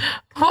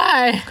 Why?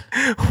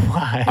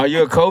 Why? Are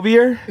you a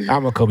Kobeer?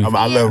 I'm a Kobe.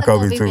 I He love is a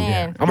Kobe Kobe too.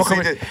 fan. I'm a See,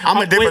 Kobe. I'm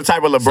a different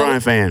type of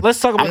LeBron fan. let's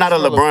talk about I'm not a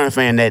this for a LeBron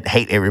fan that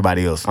hate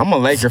everybody else. I'm a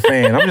Laker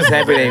fan. I'm just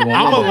happy they won.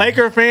 I'm a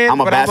Laker fan.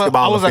 I'm a but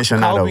basketball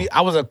aficionado.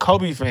 I was a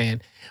Kobe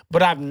fan,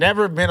 but I've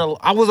never been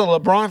I was a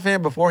LeBron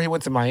fan before he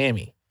went to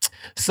Miami.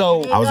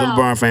 So I was a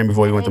LeBron fan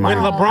before he went to When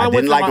Miami. LeBron I went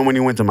didn't to like him when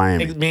he went to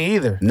Miami. me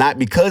either. Not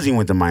because he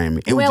went to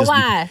Miami. It was Well, just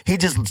why? he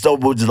just was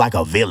just like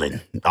a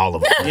villain, all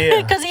of it.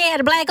 Yeah. Because he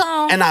had a black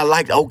on. And I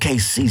liked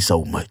OKC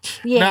so much.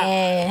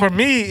 Yeah. For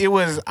me, it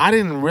was I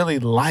didn't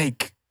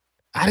like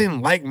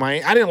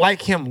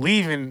him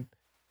leaving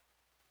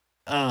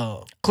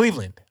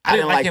Cleveland. I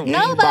didn't like him.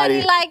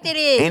 Nobody liked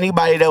it.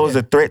 Anybody that was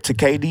a threat to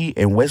KD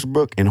and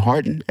Westbrook and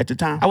Harden at the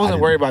time. I wasn't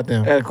worried about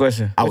them. I got a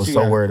question. I What was you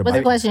so got? worried What's about the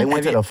it. question? They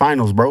went to the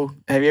finals, bro.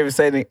 Have you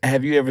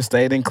ever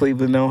stayed in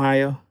Cleveland,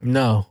 Ohio?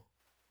 No.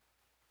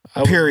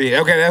 Period.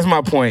 Okay, that's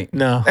my point.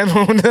 No.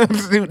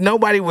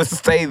 Nobody would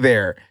stay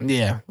there.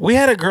 Yeah. We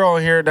had a girl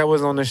here that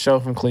was on the show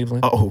from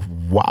Cleveland. Oh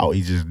wow,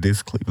 he just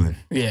dissed Cleveland.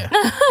 Yeah.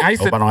 I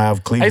used Hope I don't have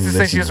I Cleveland. used to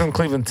say she was listeners. from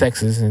Cleveland,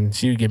 Texas, and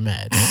she would get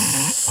mad.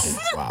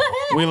 Wow.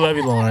 We love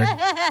you, Lauren.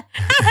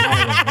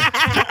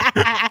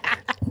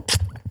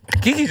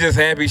 Kiki just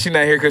happy she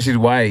not here because she's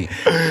white.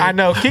 I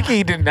know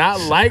Kiki did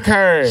not like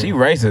her. She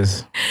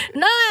racist.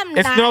 No, I'm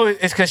not.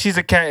 It's because she's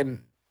a cat and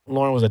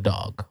Lauren was a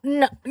dog.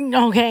 No,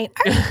 okay.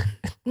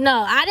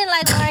 No, I didn't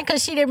like Lauren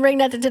because she didn't bring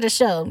nothing to the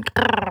show.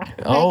 Back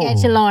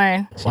at you,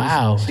 Lauren.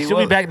 Wow. She'll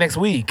be back next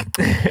week.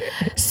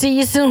 See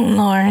you soon,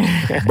 Lauren.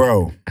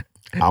 Bro,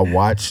 I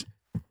watched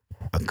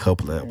a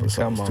couple of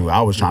episodes too.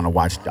 I was trying to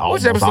watch Which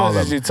almost all episodes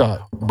of did you them.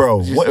 talk?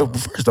 Bro,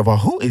 first of all,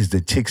 who is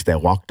the chicks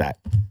that walked out?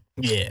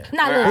 Yeah.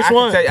 Not Which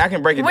one? I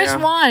can break it Which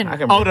down. one? I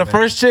can Oh, break the it down.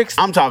 first chicks?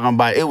 I'm talking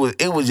about it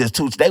was just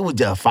too. They was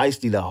just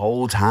feisty the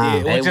whole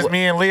time. Yeah, it was just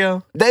me and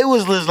Leo. They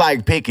was just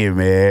like picking,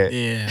 man.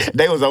 Yeah.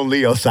 They was on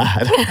Leo's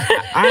side.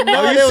 I know.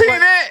 Oh, you seen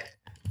that?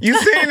 You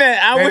seen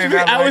that? I wish, did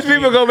not I wish like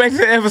people me. go back to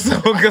the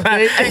episode because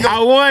I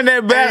won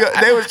that battle.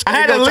 I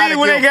had to leave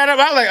when they got up.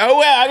 I was like, oh,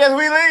 well, I guess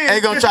we leave. They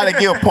gonna try to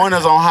give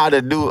pointers on how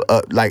to do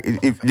like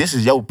if this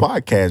is your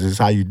podcast, it's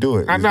how you do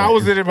it. I It's know. like, I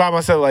was in it by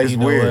myself. Like, it's you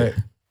know weird.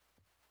 what?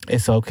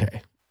 It's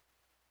okay.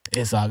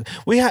 It's all.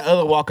 We had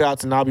other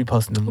walkouts, and I'll be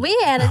posting them. We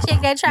had a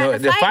chick that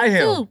tried to fight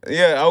him. too.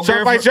 Yeah, okay. Trying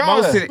to fight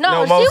y'all? Mo City.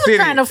 No, Mo she was City.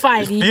 trying to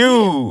fight you.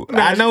 You.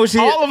 I know she.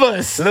 All of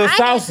us. Little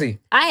saucy.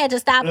 I had to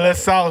stop Little her.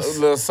 sauce.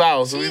 Little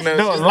sauce. She's- We know.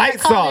 No, she's light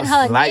calling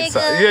sauce. her Light nigga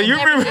sauce. Yeah, you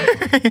and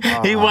everything.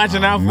 remember? He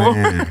watching out for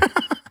her. Man.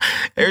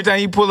 Every time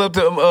he pull up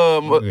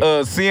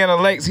to Sienna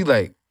Lakes, he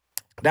like,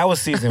 That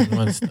was season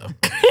 1 stuff.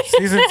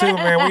 Season 2,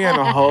 man, we in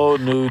a whole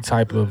new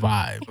type of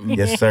vibe.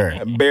 Yes,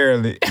 sir.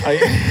 barely.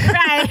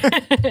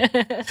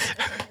 Right.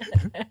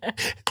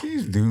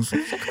 These dudes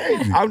are so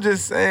crazy. I'm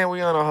just saying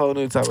we on a whole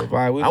new type of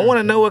vibe. I want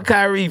to know what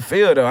Kyrie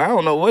feel though. I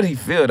don't know what he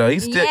feel though. He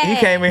Yeah.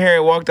 came in here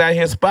and walked out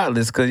here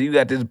spotless because you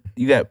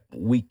got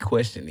weak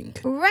questioning.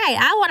 Right.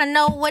 I want to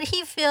know what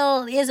he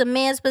feel is a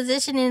man's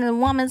position in a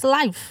woman's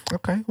life.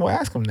 Okay, well,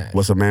 ask him that.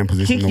 What's a man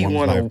position Kiki in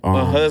want one's a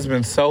life?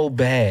 husband so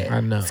bad.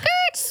 I know.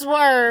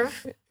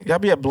 Swerve. Y'all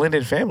be a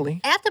blended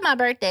family. After my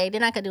birthday,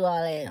 then I could do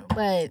all that.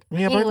 But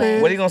Yeah, anyway,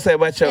 birthday. What are you gonna say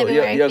about your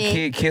February 5th.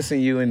 kid kissing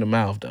you in the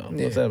mouth though?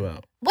 What's that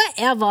about?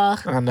 whatever.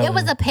 I know. It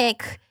was a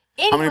peck.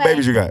 Anyway, How many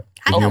babies you got? I If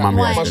you don't got mind me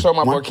one. I'm asking. gonna show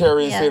my boy One?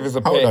 Carrie and Yeah. see if it's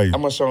a How old pet. are you?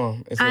 I'm gonna show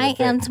him. I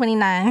am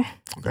 29.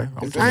 Okay.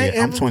 I'm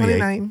 28.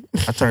 29.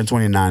 I turned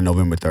 29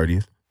 November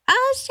 30th.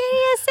 Oh, shit,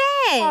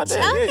 Oh, is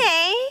damn.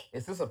 okay.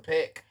 Is this a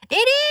peck?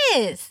 It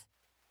is.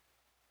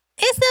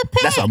 It's a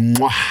peck. That's a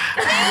mwah.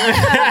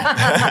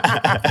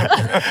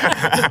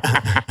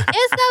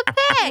 It's a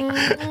peck.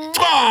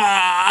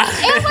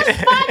 It was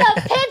for the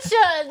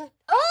picture.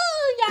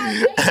 Oh, y'all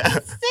make me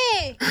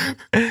sick.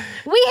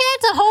 We had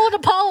to hold a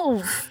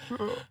pose.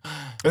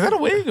 Is that a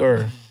wig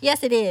or?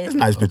 Yes, it is.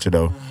 Nice picture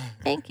though.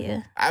 Thank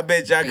you. I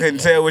bet y'all couldn't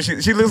tell what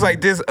she looks like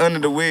this under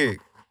the wig.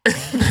 No,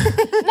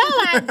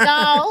 I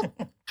don't.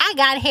 I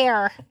got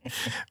hair.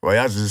 Well,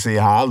 y'all just see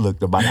how I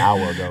looked about an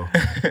hour ago.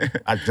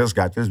 I just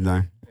got this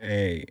done.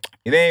 Hey,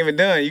 it ain't even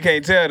done. You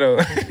can't tell though.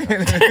 I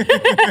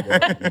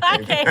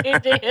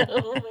can't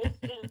deal with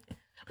you.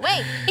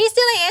 Wait, he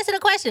still ain't answered the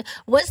question.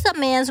 What's a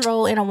man's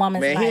role in a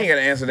woman's Man, life? he ain't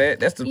gotta answer that.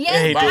 That's the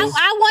Yes, he I does.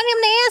 want him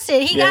to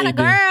answer. He Yeah, got he a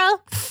do.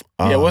 girl.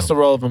 Yeah, what's the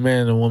role of a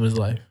man in a woman's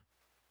life?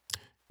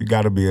 You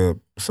got to be a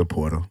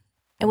supporter.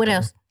 And what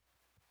else?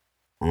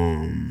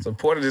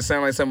 supporter just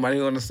sound like somebody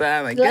who on the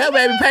side, like, go,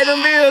 baby, pay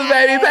them bills,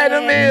 baby, pay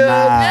them bills.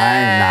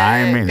 I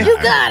ain't mean. You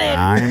got it.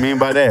 I ain't mean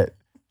by that.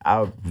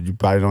 You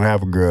probably don't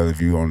have a girl if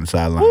you on the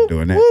sideline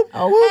doing that.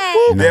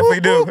 Okay.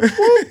 Definitely do.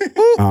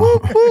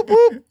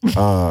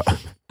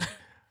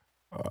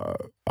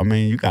 I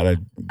mean, you got to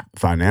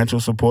financial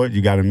support.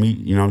 You got to meet.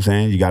 You know what I'm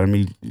saying? You got to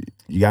meet.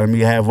 You got to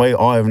meet halfway.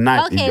 Or if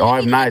not, Okay, or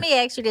if let not, me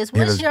ask you this.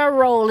 What's your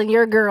role in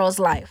your girl's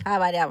life? How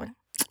about that one?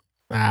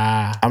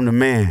 I'm the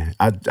man.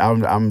 I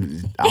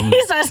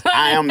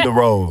am the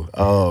role.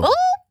 Ooh,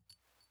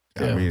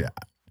 I mean,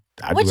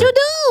 what you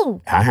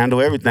do? I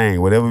handle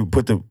everything. Whatever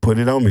put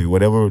it on me.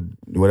 Whatever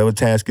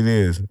task it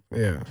is.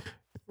 Yeah.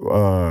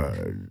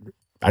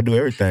 I do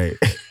everything.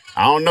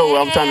 I don't know.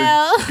 I'm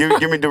trying to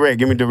give me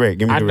direct.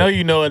 I know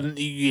you know it.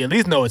 You at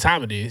least know what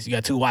time it is. You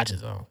got 2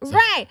 watches on. So.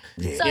 Right.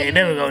 Yeah. So You ain't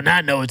never gonna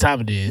not know what time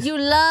it is. you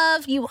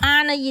love, you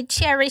honor, you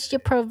cherish, you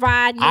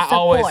provide, you I support.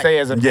 always say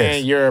as a Yes.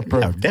 man, you're a Yeah,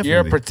 definitely. you're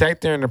a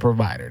protector and a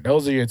provider.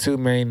 Those are your 2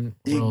 main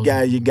roles.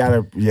 You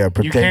gotta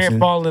protection. You can't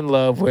fall in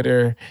love with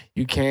her.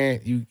 You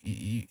can't.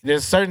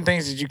 There's certain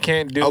things that you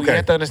can't do. Okay. You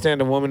have to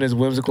understand the woman is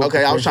whimsical.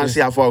 Okay, I was trying to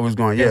see how far it was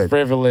going. and Yeah,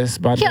 frivolous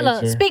by Killer,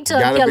 nature. speak to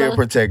him, gotta be a Killer.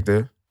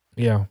 protector.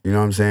 Yeah. You know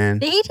what I'm saying?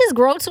 Did he just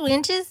grow 2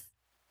 inches?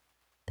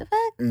 The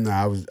fuck? No,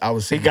 I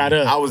was. He got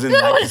up. I was in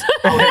like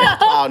a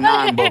cloud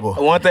 9 bubble.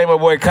 One thing my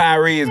boy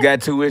Kyrie has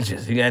got 2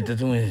 inches. He got the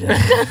 2 inches.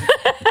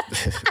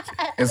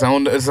 It's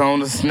on the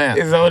snap.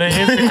 It's on the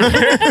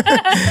Instagram.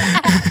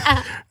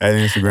 That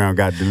Instagram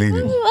got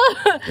deleted.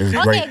 It's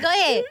Okay, great. go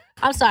ahead.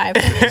 I'm sorry.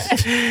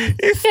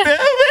 It's still,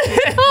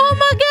 Oh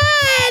my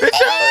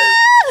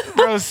God.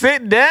 bro,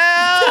 sit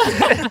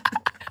down.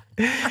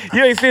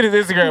 You ain't seen his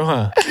Instagram,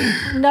 huh?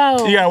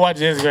 No. You gotta watch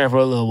his Instagram for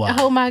a little while.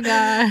 Oh my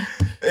God.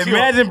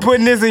 Imagine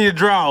putting this in your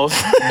drawers.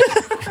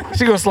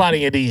 She gonna slide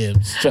in your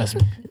DMs. Trust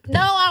me. No,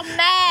 I'm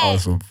not.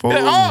 Awesome fool.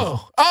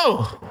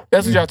 Oh,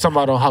 that's what y'all talking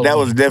about on Halloween. That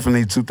was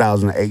definitely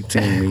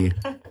 2018 me.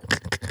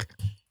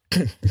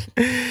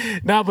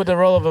 no, but the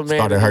role of a man.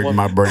 Started in a hurting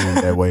my woman- brain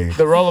that way.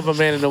 The role of a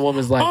man in a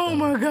woman's life. Oh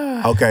my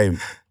God. Okay.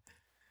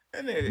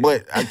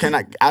 But I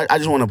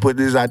just want to put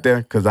this out there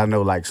because I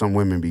know like some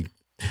women be.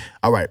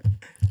 All right.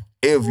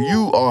 If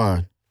you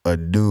are a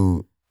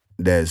dude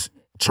that's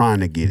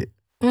trying to get it,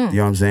 you know what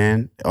I'm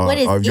saying? What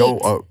is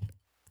it?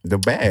 The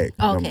bag.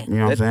 Okay. You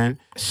know what I'm saying?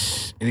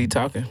 Is he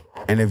talking?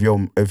 And if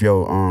your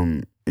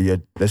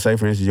let's say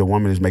for instance, your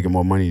woman is making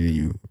more money than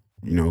you,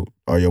 you know,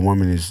 or your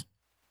woman is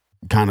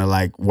kind of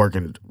like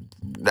working.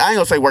 I ain't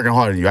gonna say working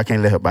harder than you. I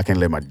can't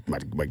let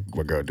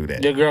my girl do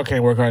that. Your girl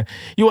can't work hard.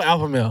 You an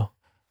alpha male.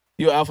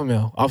 You an alpha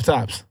male. Off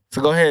tops.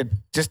 So go ahead.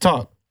 Just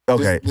talk.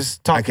 Okay.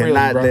 Just talk. I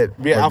cannot freely,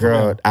 let Be an a alpha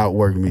girl male.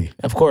 outwork me.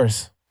 Of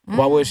course.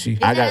 Why would she? Is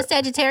that a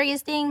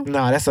Sagittarius thing?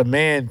 No, that's a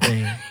man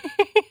thing.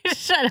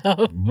 Shut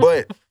up.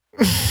 But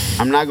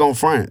I'm not gonna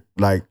front.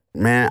 Like,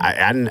 man,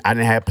 I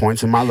didn't have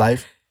points in my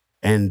life,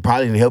 and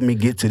probably didn't help me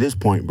get to this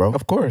point, bro.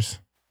 Of course.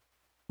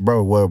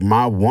 Bro, well,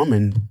 my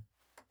woman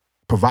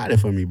provided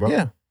for me, bro.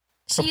 Yeah.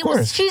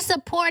 She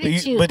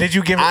supported you. But did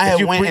you give her? I did have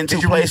you, went did into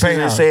you places repay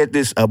her? and said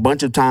this a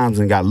bunch of times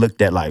and got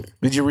looked at like,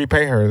 Did you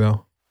repay her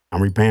though?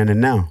 I'm repaying it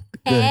now.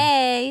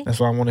 Hey. That's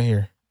what I want to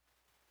hear.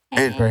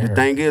 And Right the here.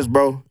 thing is,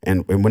 bro,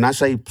 and when I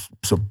say,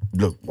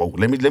 look, whoa,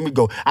 let me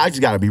go. I just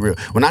gotta be real.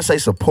 When I say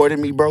supported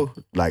me, bro,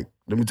 like,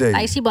 let me tell you,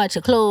 Like she bought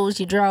your clothes,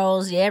 your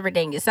drawers, your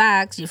everything, your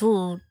socks, your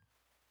food.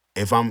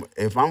 if I'm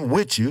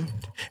with you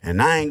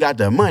and I ain't got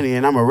the money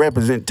and I'm a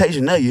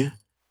representation of you,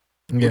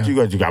 Yeah.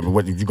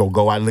 what you gonna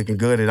go out looking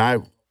good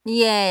and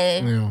Yeah.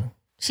 Yeah.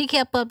 She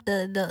kept up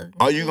the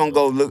are you gonna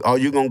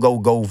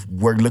go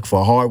look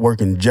for a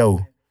hardworking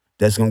Joe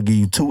that's gonna give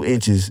you 2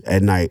 inches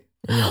at night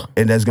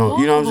and that's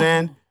gonna, you know what I'm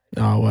saying?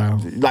 Oh wow.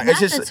 Like, not it's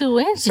just the 2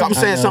 inches. So I'm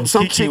saying I know.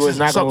 some Kiki chicks was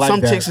not gonna like some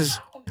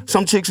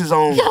that. chicks is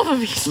on.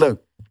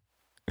 Look,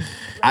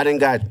 I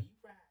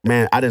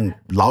didn't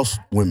lost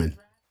women.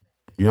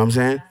 You know what I'm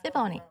saying? Sip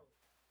on it.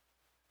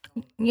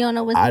 You don't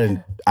know what's I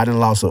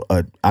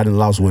didn't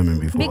lost women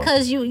before.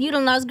 because you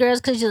done lost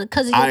girls because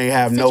of your I ain't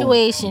have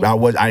situation.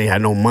 I ain't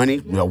had no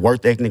money, no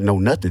work ethic, no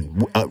nothing.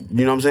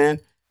 You know what I'm saying?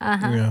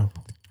 Yeah.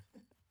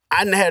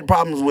 I didn't had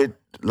problems with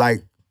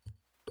like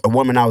a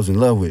woman I was in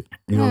love with.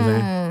 You know what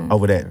I'm saying?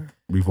 Over that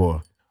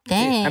before.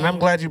 Dang. And I'm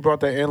glad you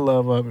brought that in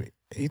love up.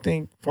 You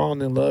think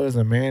falling in love as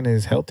a man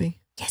is healthy?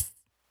 Yes.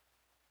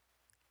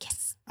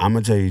 Yes. I'm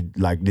gonna tell you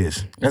like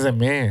this: As a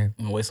man.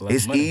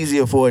 it's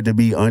easier for it to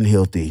be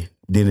unhealthy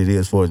than it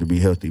is for it to be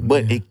healthy.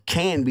 But it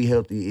can be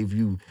healthy if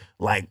you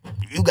like.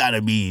 You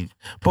gotta be.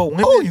 But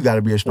women, you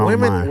gotta be a strong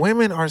mind.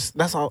 Women are.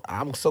 That's all.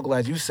 I'm so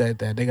glad you said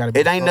that. They gotta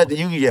be. It ain't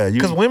nothing.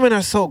 Because women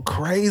are so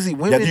crazy.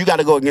 Women, you got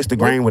to go against the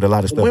grain with a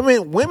lot of stuff.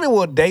 Women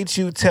will date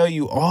you, tell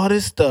you all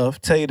this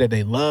stuff, tell you that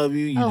they love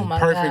you, you're Oh the my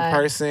perfect God.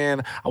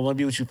 person. I want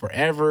to be with you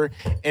forever,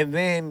 and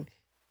then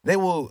they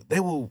will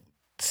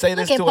say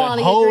this Look to at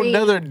a Paulie whole Green.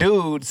 nother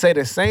dude, say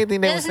the same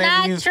thing they were It's saying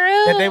not to you true.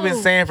 that they've been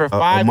saying for a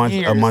 5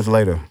 years. month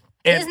later.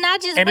 And, It's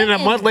not just and then a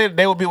women. month later,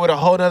 they will be with a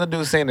whole other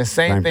dude saying the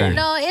same Same thing. thing.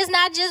 No, it's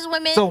not just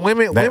women. So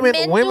women, That- men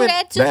do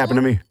that too. That happened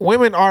to me.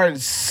 women are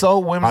so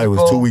whimsical.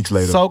 was 2 weeks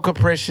later. So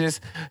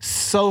capricious,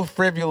 so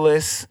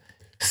frivolous,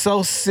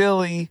 so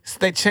silly.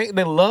 They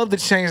love to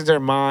change their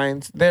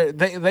minds. They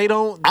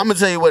don't. I'm gonna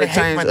tell you what They it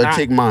hate changed a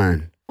chick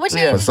mind What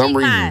Yeah. you for some think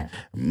reason. mine?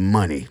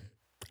 Money.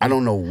 I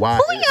don't know why.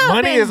 Who y'all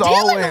Money been is dealing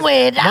always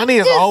with? money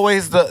is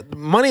always going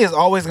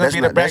to That's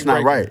be not, the that's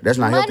not backbreaker. right. That's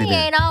not healthy. Money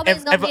Then. ain't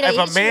always gonna be the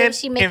issue if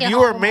she making if you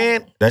are a her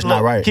man, money. That's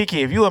not right.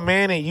 Kiki, if you a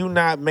man and you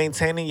not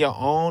maintaining your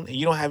own, and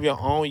you don't have your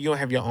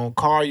own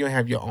car, you don't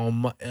have your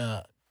own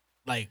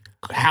like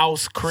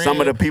house, crib. Some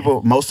of the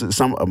people, I'm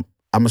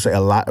gonna say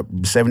a lot.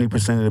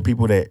 70% of the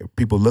people that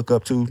people look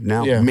up to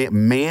now, Yeah.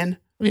 men,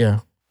 yeah,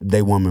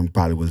 they woman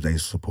probably was their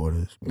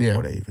supporters Yeah.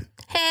 before they even.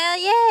 Hell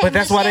yeah. but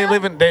that's why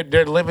Michelle.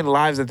 they're living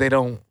lives that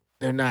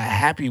they're not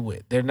happy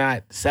with. They're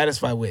not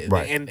satisfied with.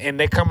 Right. And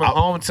they're coming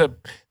home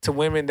to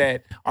women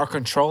that are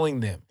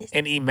controlling them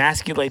and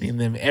emasculating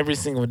them every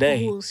single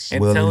day. Bullshit.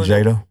 And Will and telling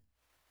them- Jada.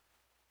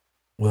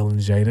 Will and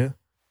Jada.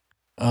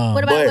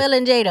 What about but- Will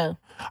and Jada?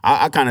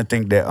 I kind of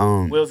think that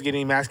Will's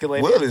getting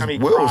emasculated. Will every time he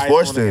was cries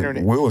forced on the to.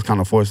 internet. Will was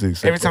kind of forced to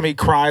accept. Every time he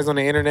cries on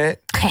the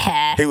internet.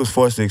 he was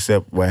forced to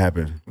accept what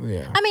happened,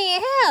 Yeah. I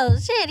mean, hell,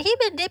 shit, he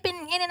been dipping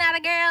in and out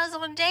of girls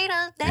on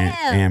Jada.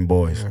 Damn. and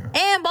boys.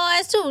 And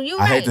boys too. You I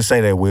right. hate to say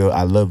that, Will.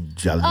 I love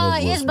Will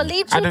it's Smith.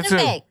 believe I truth do and too.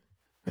 fact.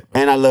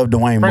 And I love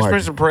Dwayne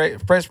Martin.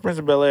 Fresh Prince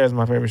of Bel Air is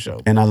my favorite show.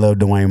 And I love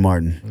Dwayne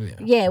Martin.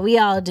 Yeah, we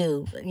all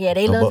do. Yeah,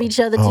 they love each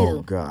other too.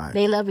 Oh God.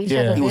 They love each Yeah.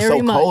 other He was very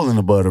so much. cold in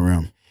the butter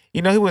rim.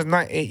 You know he was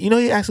not. You know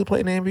he actually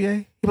played in the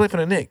NBA. He played for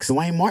the Knicks.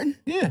 Dwayne Martin?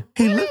 Yeah,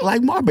 He looked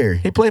like Marbury.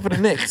 he played for the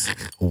Knicks.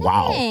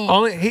 Wow.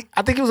 Dang.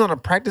 I think he was on a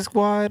practice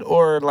squad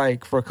or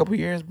like for a couple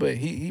years, but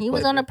he He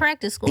was played. on a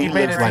practice squad. He He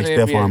made looks it like to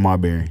the NBA. Stephon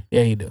Marbury.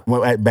 Yeah, he do.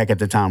 Well, back at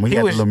the time, when he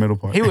had the little middle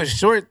part. He was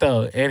short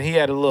though, and he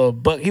had a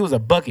little He was a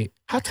bucket.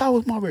 How tall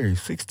was Marbury?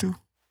 6'2"?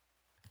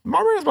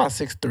 Marbury was about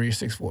 6'3",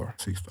 6'4".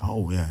 6'.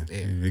 Oh yeah.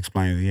 It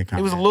explains. He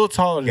He was a little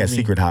taller than He had me.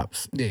 secret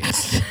hops. Yeah.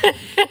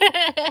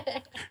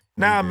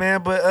 Nah,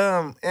 man, but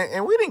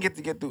and we didn't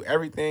get through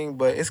everything,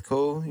 but it's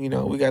cool. You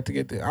know, we got to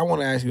get through. I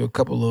want to ask you a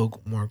couple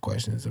little more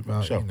questions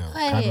about Sure. you know, Go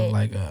kind of ahead.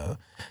 like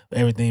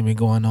everything been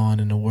going on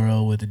in the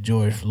world with the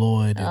George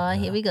Floyd. Oh,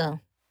 And, here we go.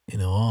 you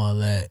know, all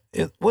that.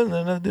 It wasn't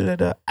another dude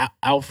that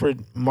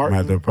Alfred I'm gonna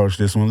have to Martin. approach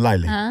this one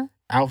lightly. Huh?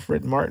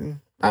 Alfred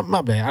Martin.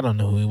 My bad. I don't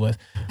know who he was,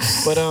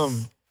 but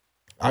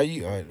are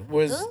you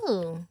was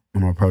Ooh.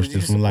 I'm gonna approach did you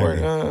this one support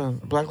lightly.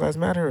 Black Lives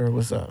Matter or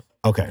what's up?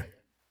 Okay.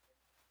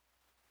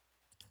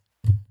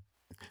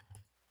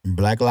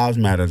 Black Lives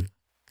Matter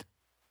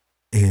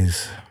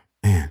is,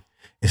 man,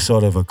 it's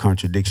sort of a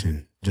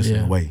contradiction, just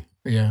in a way.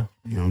 Yeah.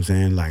 You know what I'm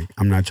saying? Like,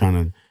 I'm not trying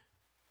to,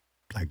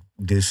 like,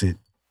 diss it.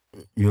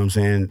 You know what I'm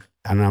saying?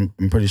 And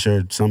I'm pretty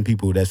sure some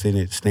people that's in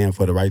it stand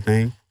for the right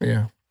thing.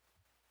 Yeah.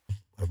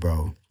 But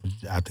bro,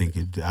 I think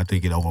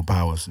it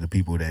overpowers the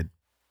people that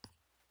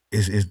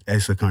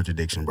it's a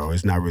contradiction, bro.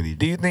 It's not really.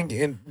 Do you think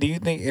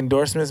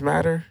endorsements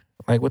matter?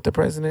 Like with the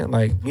president?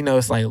 Like, you know,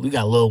 it's like we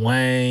got Lil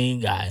Wayne,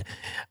 got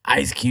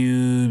Ice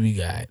Cube, you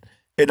got.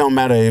 It don't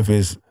matter if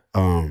it's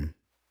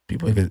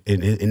people. If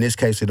in this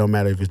case, it don't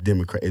matter if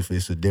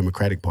it's a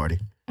Democratic Party,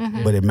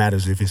 but it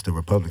matters if it's the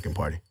Republican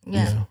Party.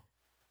 Yeah.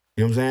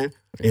 You know what I'm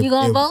saying? You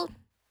gonna vote?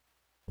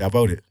 I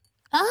voted.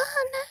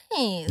 Oh,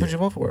 nice. Who'd you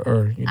vote for?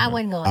 Or I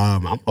wasn't going.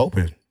 I'm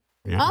open.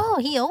 Yeah. Oh,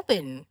 he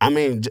open. I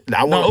mean,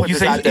 I want to put you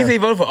this out say there. he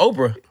voted for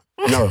Oprah.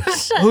 No.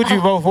 who'd you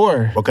vote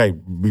for? Okay,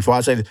 before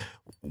I say this,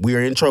 we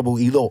are in trouble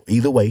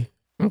either way.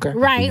 Okay.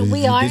 Right,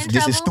 we are in This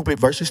trouble. is stupid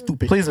versus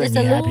stupid. Please make It's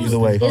me a happy. lose. Either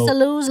way. It's a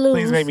lose-lose.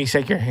 Please make me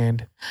shake your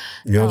hand.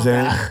 You know what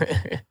I'm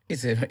saying? He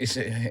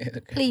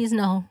said, Please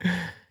no.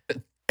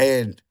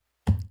 And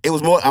it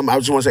was more. I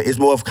just want to say it's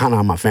more of kind of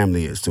how my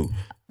family is too.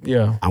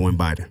 Yeah. I went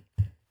Biden.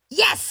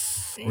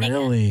 Yes. nigga.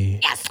 Really?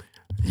 Yes.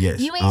 Yes.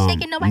 You ain't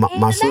shaking nobody's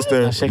hand my tonight?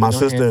 sister, Not shaking my no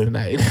hands sister,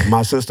 tonight.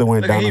 my sister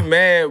went look, he Donald.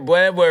 mad, boy.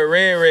 That boy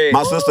red.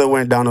 My sister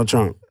went Donald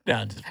Trump.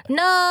 Nah, just-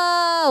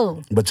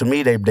 No. But to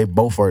me, they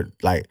both were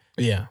like.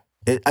 yeah.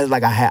 It's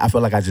like I feel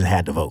like I just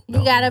had to vote.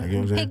 You gotta Like, you know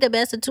what I'm saying? pick the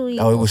best of two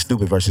evils. Oh, it was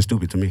stupid versus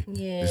stupid to me.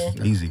 Yeah.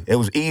 It's easy. It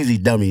was easy,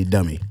 dummy.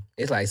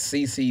 It's like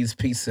CC's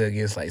Pizza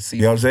against like CC's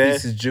You know what I'm saying?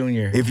 Pizza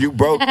Junior. If you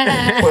broke, put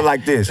it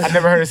like this. I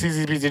never heard of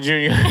CC Pizza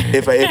Jr.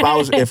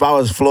 If I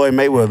was Floyd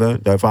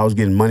Mayweather, or if I was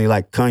getting money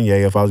like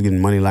Kanye, if I was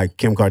getting money like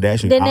Kim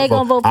Kardashian, Then they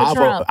gonna vote for I'll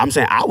Trump. I'm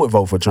saying I would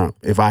vote for Trump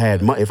if I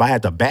had if I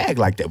had the bag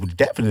like that.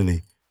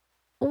 Definitely,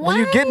 Well,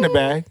 you get in the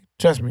bag.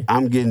 Trust me.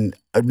 I'm getting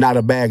not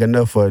a bag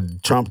enough for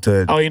Trump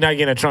to. Oh, you're not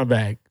getting a Trump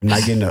bag. I'm not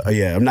getting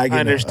I'm not getting a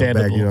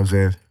Understandable. bag. You know what I'm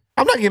saying?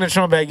 I'm not getting a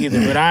Trump bag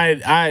either, but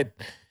I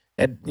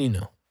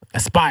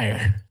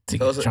aspire to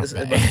get a Trump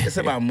bag. It's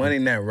about money,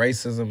 not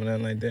racism and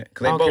nothing like that.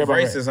 Cause I they don't both care about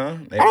racist,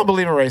 huh? They I don't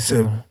believe in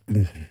racism.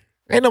 Mm.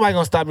 Ain't nobody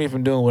gonna stop me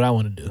from doing what I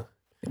want to do.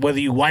 Whether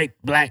you white,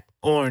 black,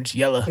 orange,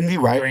 yellow,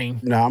 You right? green.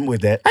 No, I'm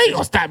with that. How you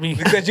gonna stop me?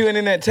 because you ain't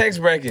in that tax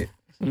bracket.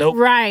 Nope.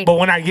 Right. But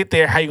when I get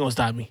there, how you gonna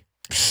stop me?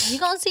 You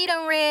gonna see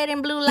them red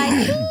and blue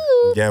lights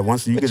too. Yeah,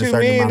 once you What get a you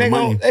certain mean? amount of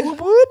money, They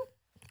would?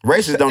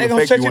 races don't they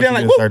gonna affect shut you you once down you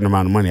like, get a certain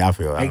amount of money. I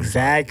feel.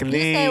 Exactly.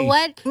 You say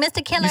what,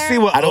 Mr. Killer? You see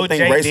what I don't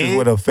think OJ races did?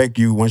 would affect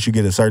you once you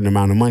get a certain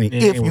amount of money Yeah,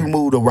 if it you would.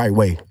 move the right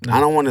way. I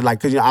don't want to like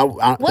because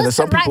What's there's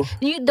some the right?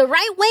 people. The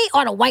right way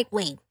or the white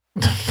way?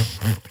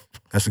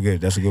 That's a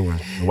good one.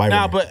 The white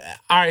Nah, way. but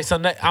all right. So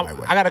I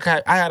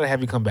gotta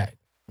have you come back,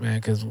 man,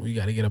 because we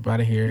gotta get up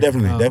out of here.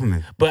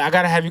 Definitely. But I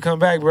gotta have you come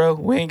back, bro.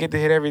 We ain't get to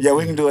hit everything. Yeah,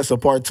 we can do it as a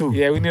part 2.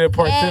 Yeah, we need a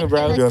part Yeah, 2,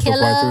 bro. Killer. do it as a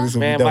part 2. This will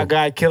Man, be my dope.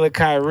 guy Killer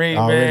Kyrie,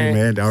 Already,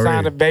 man, already.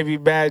 signed a baby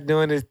badge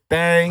doing his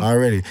thing.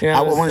 Already. You know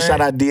I what I'm want to saying?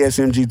 shout out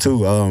DSMG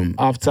too.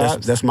 Off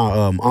tops. That's my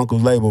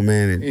uncle's label,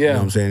 man. And, You Yeah. know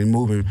what I'm saying? He's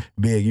moving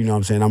big. You know what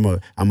I'm saying? I'm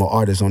an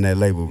artist on that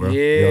label, bro.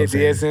 Yeah, You know what I'm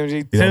saying? DSMG You know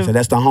what I'm too. saying?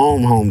 That's the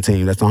home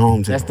team. That's the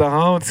home team. That's the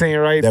home team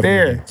right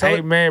Definitely. there. So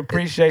Hey, man,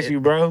 appreciate you,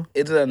 bro.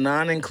 Is it a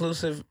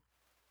non-inclusive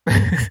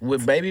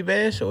with Baby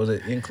Bash or is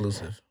it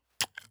inclusive?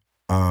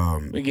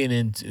 We getting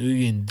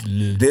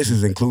into This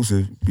is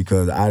inclusive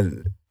because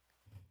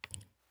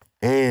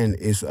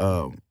it's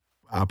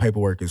our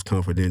paperwork is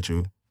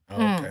confidential.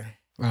 Okay.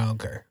 Oh,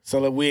 okay. So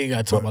like, we ain't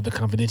got to talk about the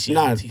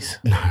confidentialities.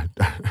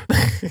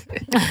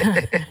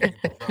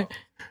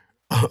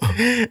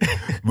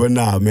 But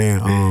nah,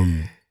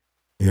 man.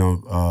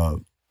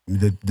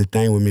 The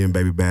thing with me and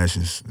Baby Bash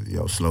is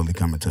slowly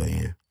coming to an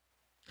end.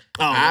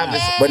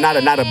 Oh, But not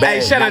a bad.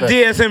 Hey, shout out not a-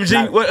 DSMG.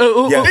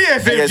 not- Yeah,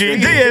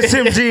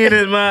 DSMG in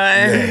his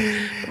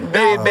mind.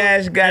 Baby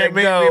Bash gotta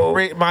go.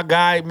 My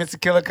guy, Mr.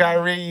 Killer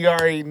Kyrie, you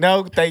already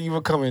know. Thank you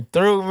for coming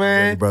through, Hey,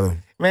 man. brother.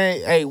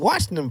 Man, hey,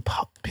 watching them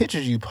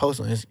pictures you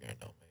post on Instagram,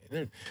 though,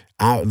 man.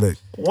 Look.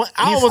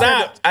 I almost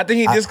had to, I think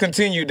he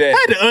discontinued that. I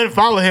had to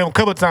unfollow him a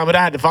couple times, but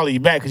I had to follow you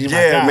back because you my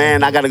Yeah, guy.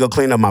 man, I gotta go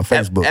clean up my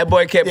Facebook. That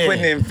boy kept Yeah.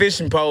 putting in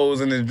fishing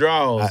poles in his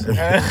drawers.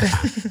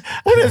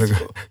 Where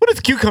does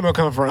cucumber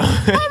come from?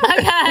 Oh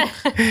my god.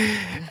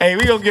 Hey,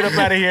 we gonna get up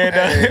out of here,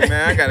 though. Hey,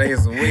 man, I gotta hit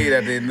some weed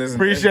after this.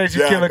 Appreciate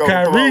you, Yeah, Killer come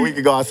on, Kyrie. we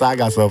can go outside. I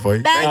got something for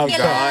you. Thank you,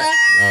 God. Lord.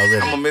 Already.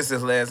 I'm gonna miss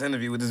this last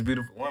interview with this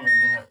beautiful woman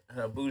and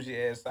her bougie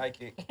ass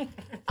psychic.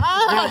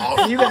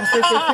 Oh. You gotta say